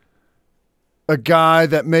a guy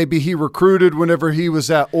that maybe he recruited whenever he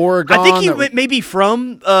was at Oregon? I think he may be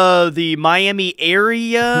from the Miami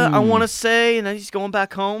area, I want to say, and then he's going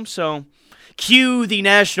back home. So cue the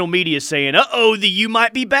national media saying, uh-oh, the U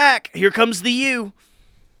might be back. Here comes the U.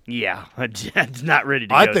 Yeah, I'm not ready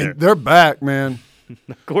to go there. I think they're back, man.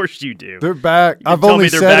 Of course you do. They're back. You I've told only me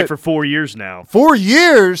they're said back it for 4 years now. 4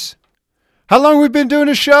 years? How long have we been doing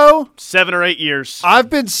a show? 7 or 8 years. I've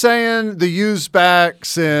been saying the U's back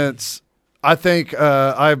since I think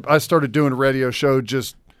I started doing a radio show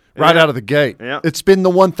just right out of the gate. Yeah. It's been the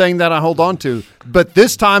one thing that I hold on to. But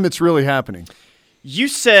this time it's really happening. You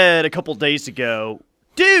said a couple days ago,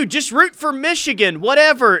 dude, just root for Michigan,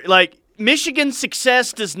 whatever. Like, Michigan's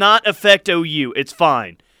success does not affect OU. It's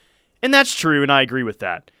fine. And that's true, and I agree with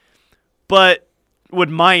that. But would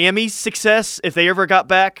Miami's success, if they ever got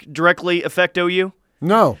back, directly affect OU?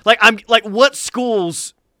 No. Like what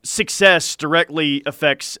school's success directly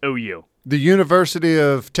affects OU? The University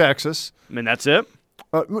of Texas. I mean, that's it?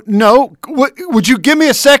 No. Would you give me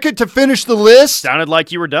a second to finish the list? Sounded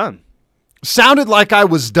like you were done. Sounded like I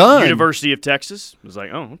was done. University of Texas. I was like,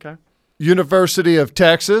 oh, okay. University of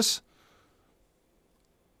Texas.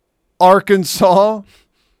 Arkansas.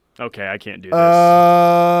 Okay, I can't do this.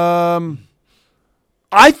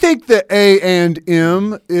 I think the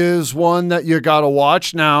A&M is one that you got to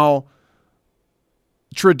watch. Now,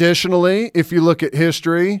 traditionally, if you look at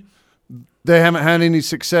history, they haven't had any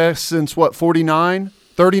success since, 39?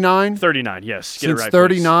 39, yes. Get Since it right,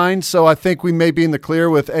 39, please. So I think we may be in the clear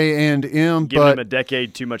with A&M. Giving them a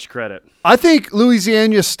decade too much credit. I think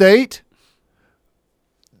Louisiana State,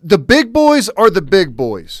 the big boys are the big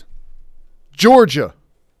boys. Georgia,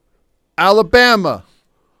 Alabama,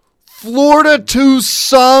 Florida to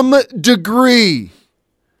some degree.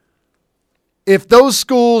 If those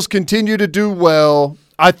schools continue to do well,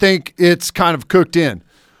 I think it's kind of cooked in.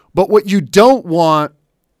 But what you don't want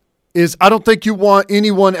is I don't think you want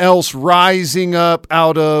anyone else rising up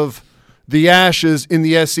out of the ashes in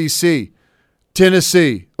the SEC.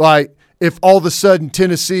 Tennessee, like if all of a sudden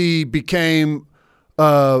Tennessee became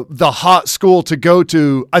the hot school to go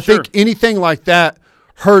to, I think anything like that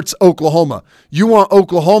hurts Oklahoma. You want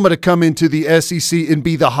Oklahoma to come into the SEC and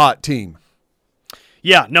be the hot team.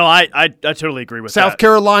 Yeah, no, I totally agree with that. South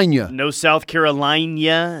Carolina. No South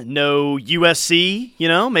Carolina, no USC,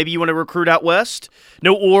 maybe you want to recruit out west.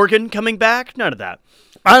 No Oregon coming back, none of that.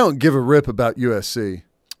 I don't give a rip about USC.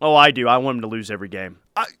 Oh, I do. I want them to lose every game.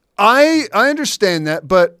 I understand that,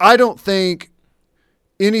 but I don't think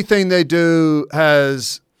anything they do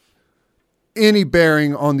has any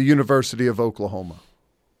bearing on the University of Oklahoma.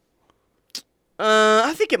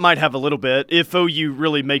 I think it might have a little bit if OU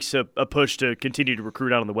really makes a push to continue to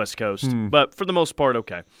recruit out on the West Coast. But for the most part,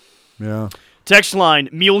 okay. Yeah. Text line,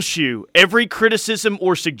 Muleshoe. Every criticism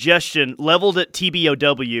or suggestion leveled at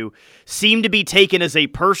TBOW seemed to be taken as a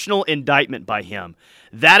personal indictment by him.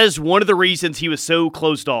 That is one of the reasons he was so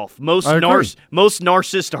closed off. Most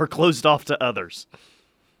narcissists are closed off to others.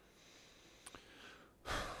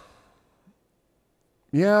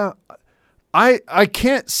 Yeah. I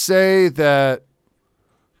can't say that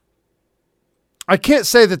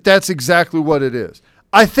that's exactly what it is.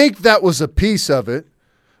 I think that was a piece of it.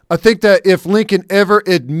 I think that if Lincoln ever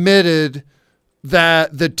admitted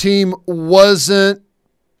that the team wasn't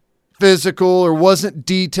physical or wasn't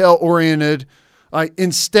detail-oriented,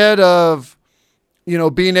 Instead of,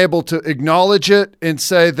 being able to acknowledge it and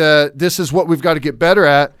say that this is what we've got to get better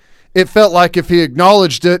at, it felt like if he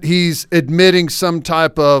acknowledged it, he's admitting some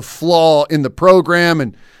type of flaw in the program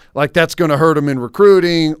and like that's going to hurt him in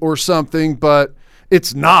recruiting or something, but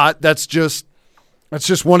it's not. That's just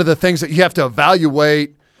one of the things that you have to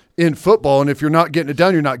evaluate in football, and if you're not getting it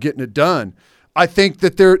done, you're not getting it done. I think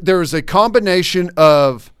that there is a combination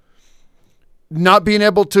of not being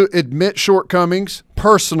able to admit shortcomings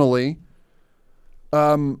personally,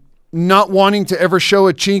 not wanting to ever show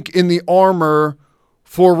a chink in the armor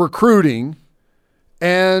for recruiting,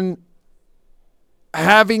 and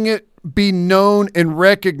having it be known and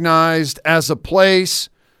recognized as a place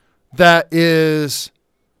that is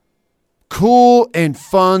cool and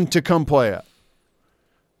fun to come play at.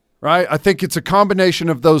 Right? I think it's a combination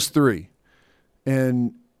of those three.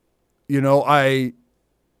 And, I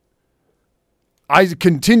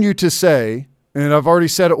continue to say, and I've already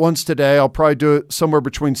said it once today, I'll probably do it somewhere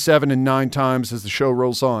between 7 and 9 times as the show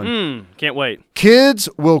rolls on. Can't wait. Kids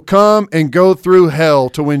will come and go through hell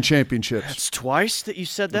to win championships. That's twice that you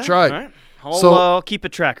said that? That's right. All right. I'll keep a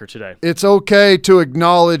tracker today. It's okay to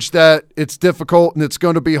acknowledge that it's difficult and it's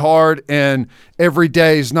going to be hard, and every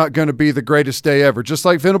day is not going to be the greatest day ever. Just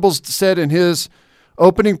like Venables said in his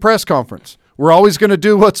opening press conference, we're always going to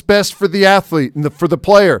do what's best for the athlete and for the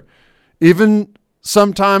player, even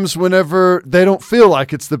sometimes whenever they don't feel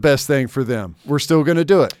like it's the best thing for them. We're still going to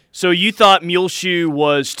do it. So you thought Muleshoe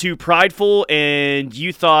was too prideful, and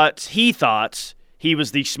he thought he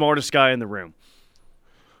was the smartest guy in the room.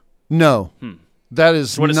 No, that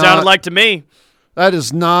is what it sounded like to me. That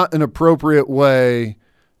is not an appropriate way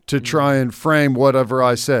to try and frame whatever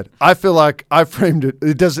I said. I feel like I framed it.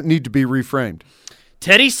 It doesn't need to be reframed.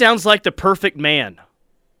 Teddy sounds like the perfect man.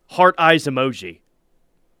 Heart eyes emoji.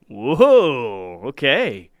 Whoa,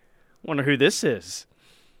 okay. Wonder who this is.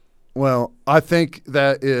 Well, I think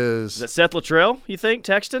that is... Is that Seth Luttrell, you think,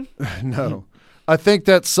 texting? No. I think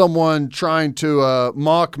that's someone trying to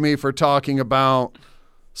mock me for talking about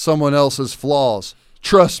someone else's flaws.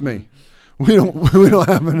 Trust me, we don't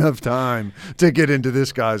have enough time to get into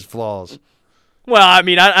this guy's flaws. Well, I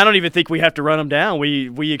mean, I don't even think we have to run them down.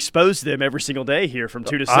 We expose them every single day here from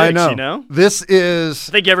 2 to 6, I know. You know? This is...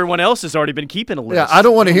 I think everyone else has already been keeping a list. Yeah, I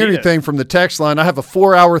don't want to hear anything from the text line. I have a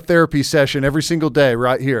 4-hour therapy session every single day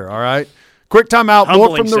right here, all right? Quick timeout,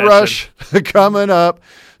 more from the rush coming up.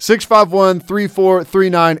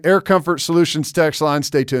 651-3439, Air Comfort Solutions text line.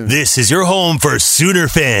 Stay tuned. This is your home for Sooner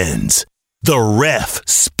fans. The Ref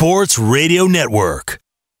Sports Radio Network.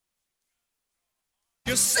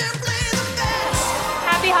 Happy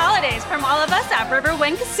holidays from all of us at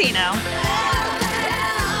Riverwind Casino.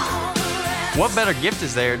 What better gift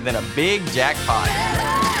is there than a big jackpot?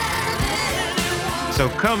 So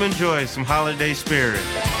come enjoy some holiday spirit.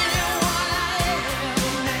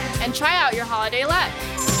 And try out your holiday let.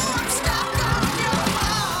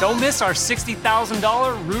 Don't miss our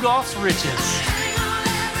 $60,000 Rudolph's Riches.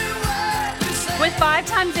 With 5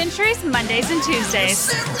 times entries Mondays and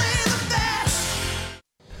Tuesdays.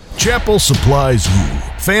 Chapel supplies you.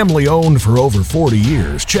 Family owned for over 40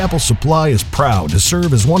 years, Chapel Supply is proud to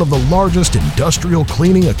serve as one of the largest industrial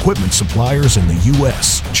cleaning equipment suppliers in the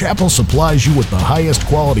U.S. Chapel supplies you with the highest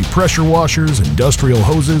quality pressure washers, industrial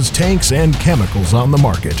hoses, tanks, and chemicals on the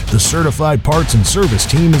market. The certified parts and service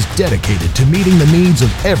team is dedicated to meeting the needs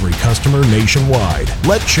of every customer nationwide.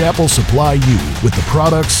 Let Chapel supply you with the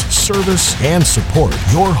products, service, and support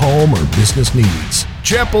your home or business needs.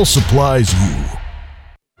 Chapel supplies you.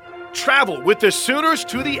 Travel with the Sooners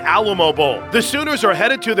to the Alamo Bowl. The Sooners are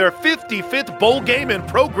headed to their 55th bowl game in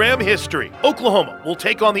program history. Oklahoma will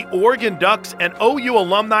take on the Oregon Ducks, and OU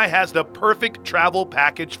alumni has the perfect travel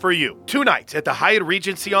package for you. 2 nights at the Hyatt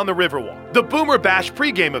Regency on the Riverwalk, the Boomer Bash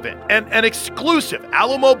pregame event, and an exclusive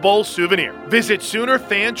Alamo Bowl souvenir. Visit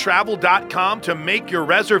SoonerFanTravel.com to make your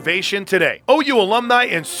reservation today. OU alumni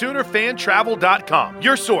and SoonerFanTravel.com,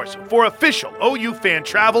 your source for official OU fan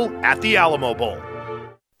travel at the Alamo Bowl.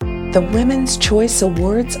 The Women's Choice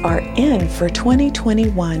Awards are in for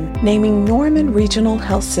 2021, naming Norman Regional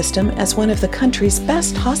Health System as one of the country's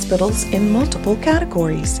best hospitals in multiple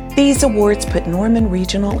categories. These awards put Norman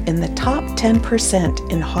Regional in the top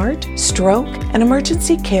 10% in heart, stroke, and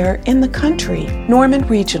emergency care in the country. Norman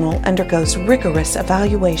Regional undergoes rigorous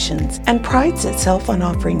evaluations and prides itself on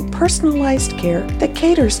offering personalized care that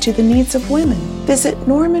caters to the needs of women. Visit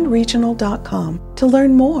normanregional.com to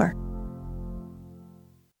learn more.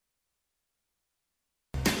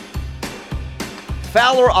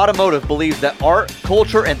 Fowler Automotive believes that art,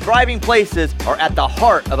 culture, and thriving places are at the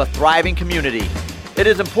heart of a thriving community. It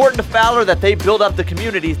is important to Fowler that they build up the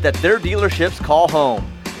communities that their dealerships call home.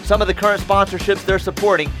 Some of the current sponsorships they're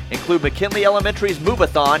supporting include McKinley Elementary's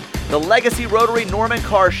Move-a-thon, the Legacy Rotary Norman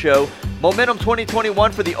Car Show, Momentum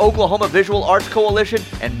 2021 for the Oklahoma Visual Arts Coalition,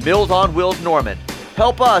 and Mills on Wheels Norman.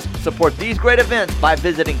 Help us support these great events by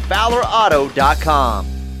visiting FowlerAuto.com.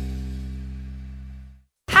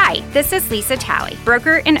 Hi, this is Lisa Talley,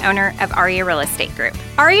 broker and owner of Aria Real Estate Group.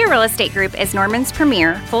 Aria Real Estate Group is Norman's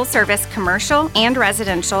premier full-service commercial and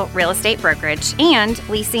residential real estate brokerage and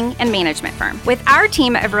leasing and management firm. With our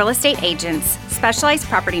team of real estate agents, specialized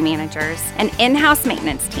property managers, and in-house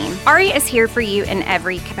maintenance team, Aria is here for you in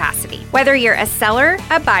every capacity. Whether you're a seller,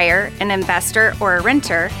 a buyer, an investor, or a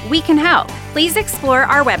renter, we can help. Please explore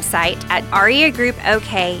our website at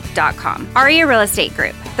ariagroupok.com. Aria Real Estate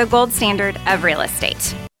Group, the gold standard of real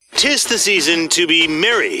estate. 'Tis the season to be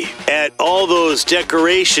merry at all those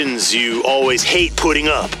decorations you always hate putting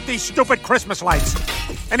up. These stupid Christmas lights,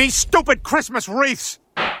 and these stupid Christmas wreaths,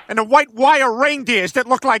 and the white wire reindeers that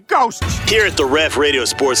look like ghosts. Here at the Ref Radio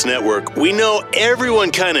Sports Network, we know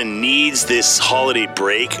everyone kind of needs this holiday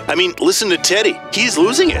break. I mean, listen to Teddy. He's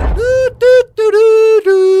losing it.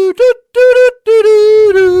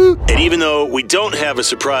 And even though we don't have a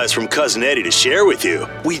surprise from Cousin Eddie to share with you,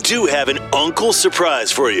 we do have an uncle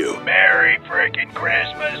surprise for you. Merry frickin'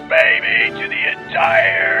 Christmas, baby, to the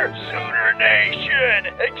entire Sooner Nation,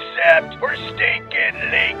 except for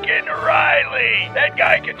stinking Lincoln Riley. That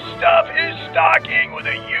guy can stuff his stocking with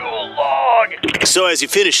a Yule log. So as you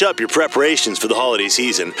finish up your preparations for the holiday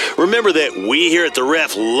season, remember that we here at the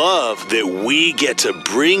Ref love that we get to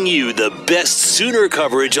bring you the best Sooner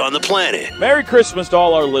coverage on the planet. Merry Christmas to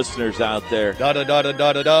all our listeners out there. Da da da da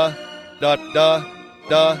da da da da da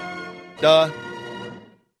da da.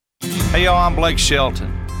 Hey y'all, I'm Blake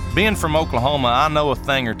Shelton. Being from Oklahoma, I know a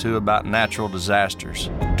thing or two about natural disasters.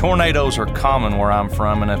 Tornadoes are common where I'm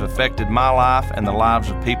from and have affected my life and the lives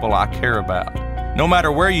of people I care about. No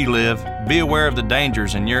matter where you live, be aware of the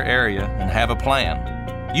dangers in your area and have a plan.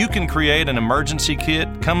 You can create an emergency kit,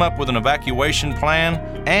 come up with an evacuation plan,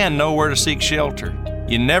 and know where to seek shelter.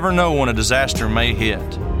 You never know when a disaster may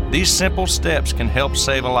hit. These simple steps can help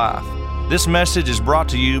save a life. This message is brought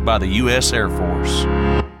to you by the U.S. Air Force.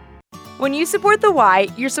 When you support the Y,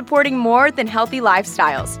 you're supporting more than healthy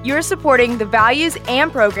lifestyles. You're supporting the values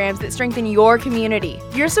and programs that strengthen your community.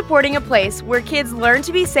 You're supporting a place where kids learn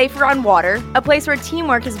to be safer on water, a place where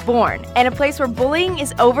teamwork is born, and a place where bullying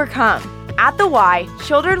is overcome. At the Y,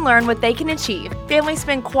 children learn what they can achieve, families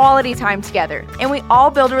spend quality time together, and we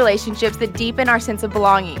all build relationships that deepen our sense of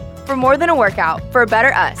belonging. For more than a workout, for a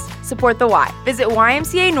better us, support the Y. Visit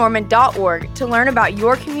ymcanorman.org to learn about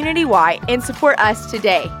your community Y and support us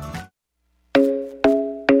today.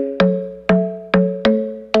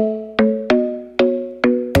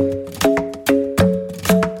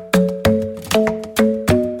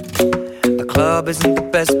 Isn't the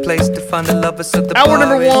best place to find the lovers, so the Hour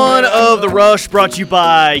number one of The Rush brought to you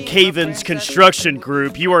by Cavens Construction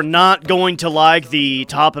Group. You are not going to like the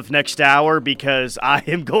top of next hour because I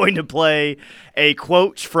am going to play a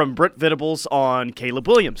quote from Brent Venables on Caleb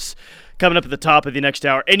Williams coming up at the top of the next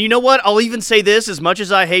hour. And you know what? I'll even say this, as much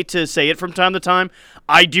as I hate to say it from time to time,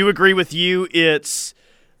 I do agree with you. It's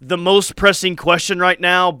the most pressing question right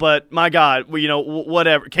now, but my God, you know,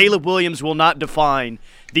 whatever. Caleb Williams will not define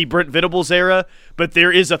the Brent Venables era, but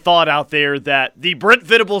there is a thought out there that the Brent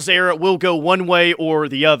Venables era will go one way or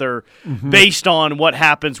the other based on what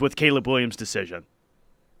happens with Caleb Williams' decision.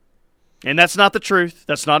 And that's not the truth.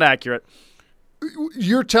 That's not accurate.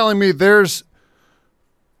 You're telling me there's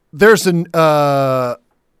a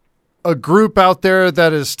group out there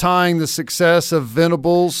that is tying the success of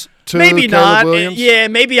Venables to maybe Caleb not. Williams? Yeah,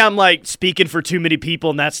 maybe I'm like speaking for too many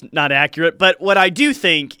people and that's not accurate. But what I do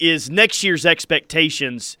think is next year's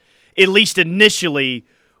expectations, at least initially,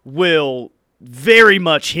 will very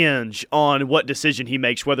much hinge on what decision he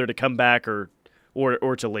makes, whether to come back or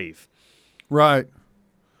to leave. Right.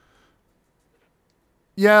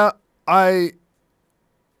 Yeah, I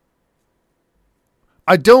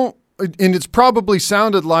don't, and it's probably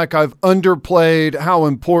sounded like I've underplayed how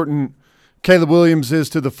important Caleb Williams is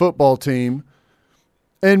to the football team,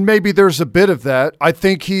 and maybe there's a bit of that. I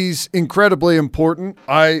think he's incredibly important.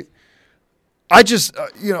 I just,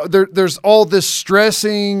 there's all this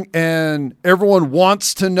stressing, and everyone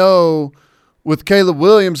wants to know with Caleb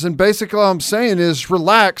Williams, and basically all I'm saying is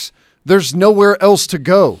relax. There's nowhere else to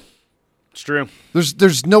go. It's true.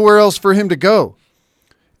 There's nowhere else for him to go.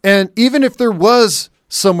 And even if there was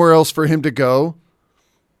somewhere else for him to go,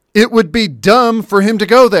 it would be dumb for him to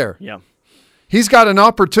go there. Yeah. He's got an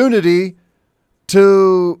opportunity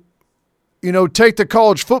to take the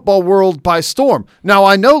college football world by storm. Now,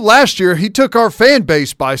 I know last year he took our fan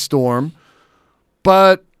base by storm,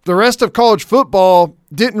 but the rest of college football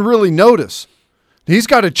didn't really notice. He's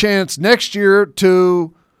got a chance next year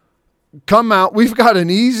to come out. We've got an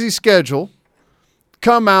easy schedule.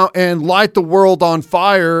 Come out and light the world on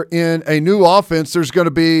fire in a new offense. There's going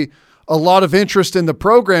to be a lot of interest in the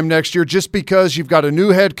program next year just because you've got a new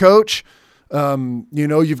head coach.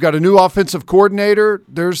 You've got a new offensive coordinator.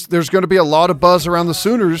 There's going to be a lot of buzz around the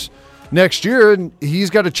Sooners next year, and he's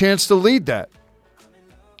got a chance to lead that.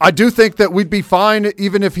 I do think that we'd be fine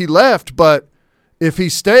even if he left, but if he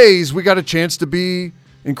stays, we got a chance to be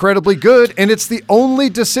incredibly good, and it's the only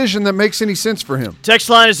decision that makes any sense for him. Text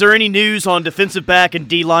line, is there any news on defensive back and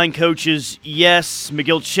D-line coaches? Yes,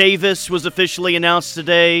 McGill Chavis was officially announced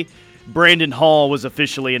today. Brandon Hall was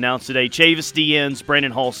officially announced today. Chavis DNs,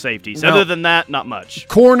 Brandon Hall safeties. Other than that, not much.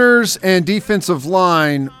 Corners and defensive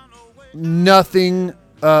line, nothing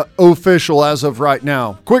official as of right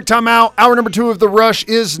now. Quick timeout. Hour number 2 of The Rush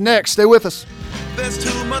is next. Stay with us. There's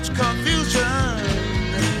too much confusion.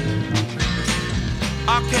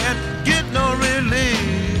 I can't get no relief.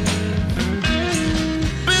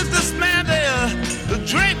 Businessman there to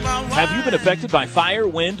drink my wine. Have you been affected by fire,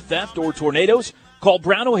 wind, theft, or tornadoes? Call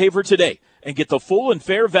Brown O'Haver today and get the full and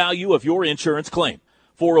fair value of your insurance claim.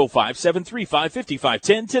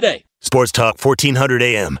 405-735-5510 today. Sports Talk 1400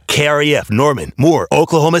 AM, KREF Norman, Moore,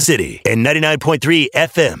 Oklahoma City, and 99.3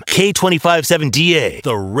 FM, K257DA,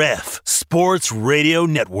 The Ref Sports Radio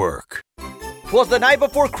Network. 'Twas the night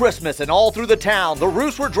before Christmas, and all through the town, the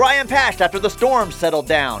roofs were dry and patched after the storm settled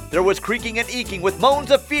down. There was creaking and eking with moans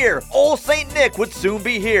of fear. Old St. Nick would soon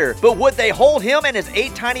be here. But would they hold him and his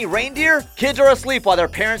 8 tiny reindeer? Kids are asleep while their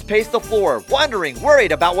parents pace the floor, wondering,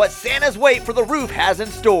 worried about what Santa's wait for the roof has in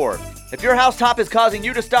store. If your housetop is causing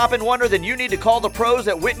you to stop and wonder, then you need to call the pros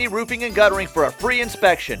at Whitney Roofing and Guttering for a free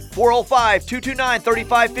inspection.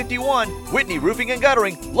 405-229-3551. Whitney Roofing and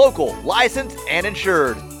Guttering, local, licensed, and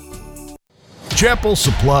insured. Chapel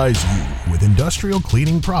supplies you with industrial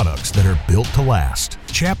cleaning products that are built to last.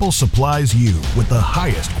 Chapel supplies you with the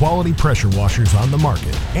highest quality pressure washers on the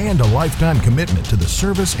market and a lifetime commitment to the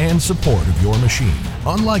service and support of your machine.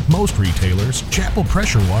 Unlike most retailers, Chapel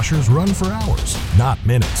pressure washers run for hours, not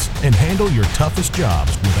minutes, and handle your toughest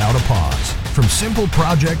jobs without a pause. From simple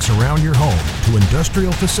projects around your home to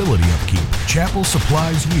industrial facility upkeep, Chapel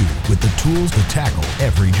supplies you with the tools to tackle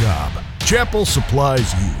every job. Chapel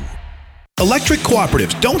supplies you. Electric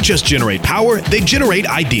cooperatives don't just generate power, they generate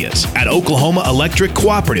ideas. At Oklahoma Electric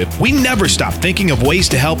Cooperative, we never stop thinking of ways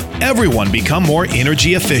to help everyone become more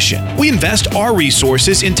energy efficient. We invest our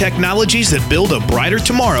resources in technologies that build a brighter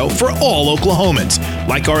tomorrow for all Oklahomans,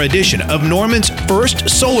 like our addition of Norman's first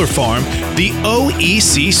solar farm, the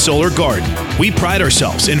OEC Solar Garden. We pride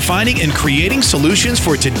ourselves in finding and creating solutions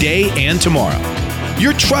for today and tomorrow.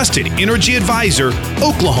 Your trusted energy advisor,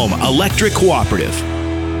 Oklahoma Electric Cooperative.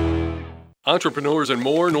 Entrepreneurs and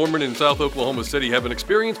Moore, Norman, and South Oklahoma City have an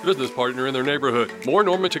experienced business partner in their neighborhood. Moore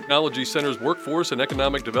Norman Technology Center's workforce and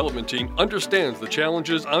economic development team understands the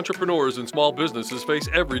challenges entrepreneurs and small businesses face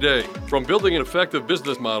every day. From building an effective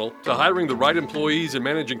business model to hiring the right employees and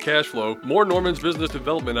managing cash flow, Moore Norman's business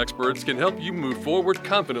development experts can help you move forward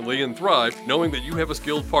confidently and thrive, knowing that you have a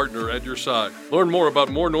skilled partner at your side. Learn more about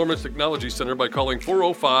Moore Norman's Technology Center by calling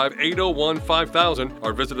 405-801-5000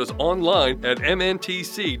 or visit us online at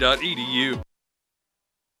mntc.edu.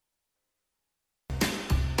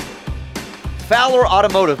 Fowler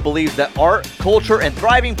Automotive believes that art, culture, and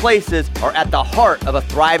thriving places are at the heart of a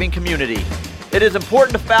thriving community. It is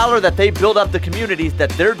important to Fowler that they build up the communities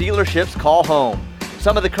that their dealerships call home.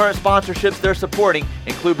 Some of the current sponsorships they're supporting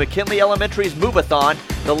include McKinley Elementary's Move-A-Thon,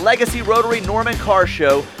 the Legacy Rotary Norman Car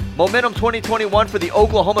Show, Momentum 2021 for the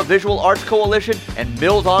Oklahoma Visual Arts Coalition, and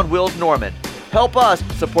Mills on Wheels Norman. Help us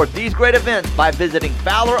support these great events by visiting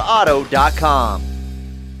FowlerAuto.com.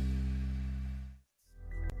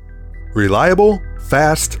 Reliable,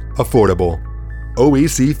 fast, affordable.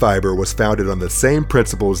 OEC Fiber was founded on the same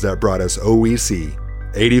principles that brought us OEC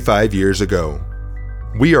 85 years ago.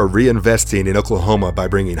 We are reinvesting in Oklahoma by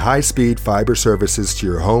bringing high-speed fiber services to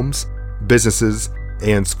your homes, businesses,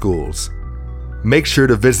 and schools. Make sure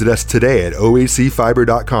to visit us today at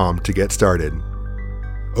oecfiber.com to get started.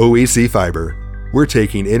 OEC Fiber. We're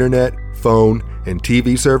taking internet, phone, and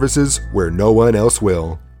TV services where no one else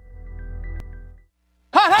will.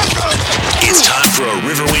 It's time for a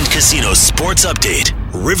Riverwind Casino sports update.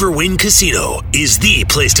 Riverwind Casino is the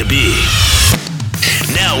place to be.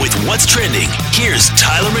 Now with what's trending, here's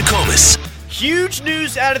Tyler McComas. Huge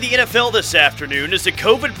news out of the NFL this afternoon as a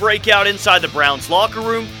COVID breakout inside the Browns locker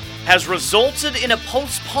room has resulted in a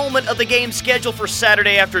postponement of the game scheduled for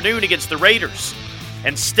Saturday afternoon against the Raiders.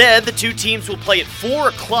 Instead, the two teams will play at 4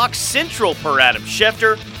 o'clock Central per Adam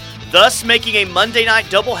Schefter, thus making a Monday night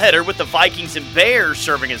doubleheader with the Vikings and Bears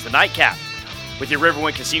serving as the nightcap. With your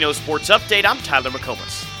Riverwind Casino Sports Update, I'm Tyler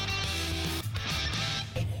McComas.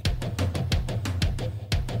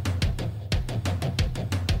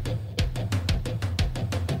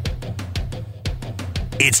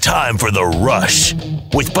 It's time for The Rush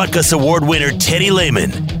with Butkus Award winner Teddy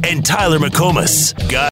Lehman and Tyler McComas.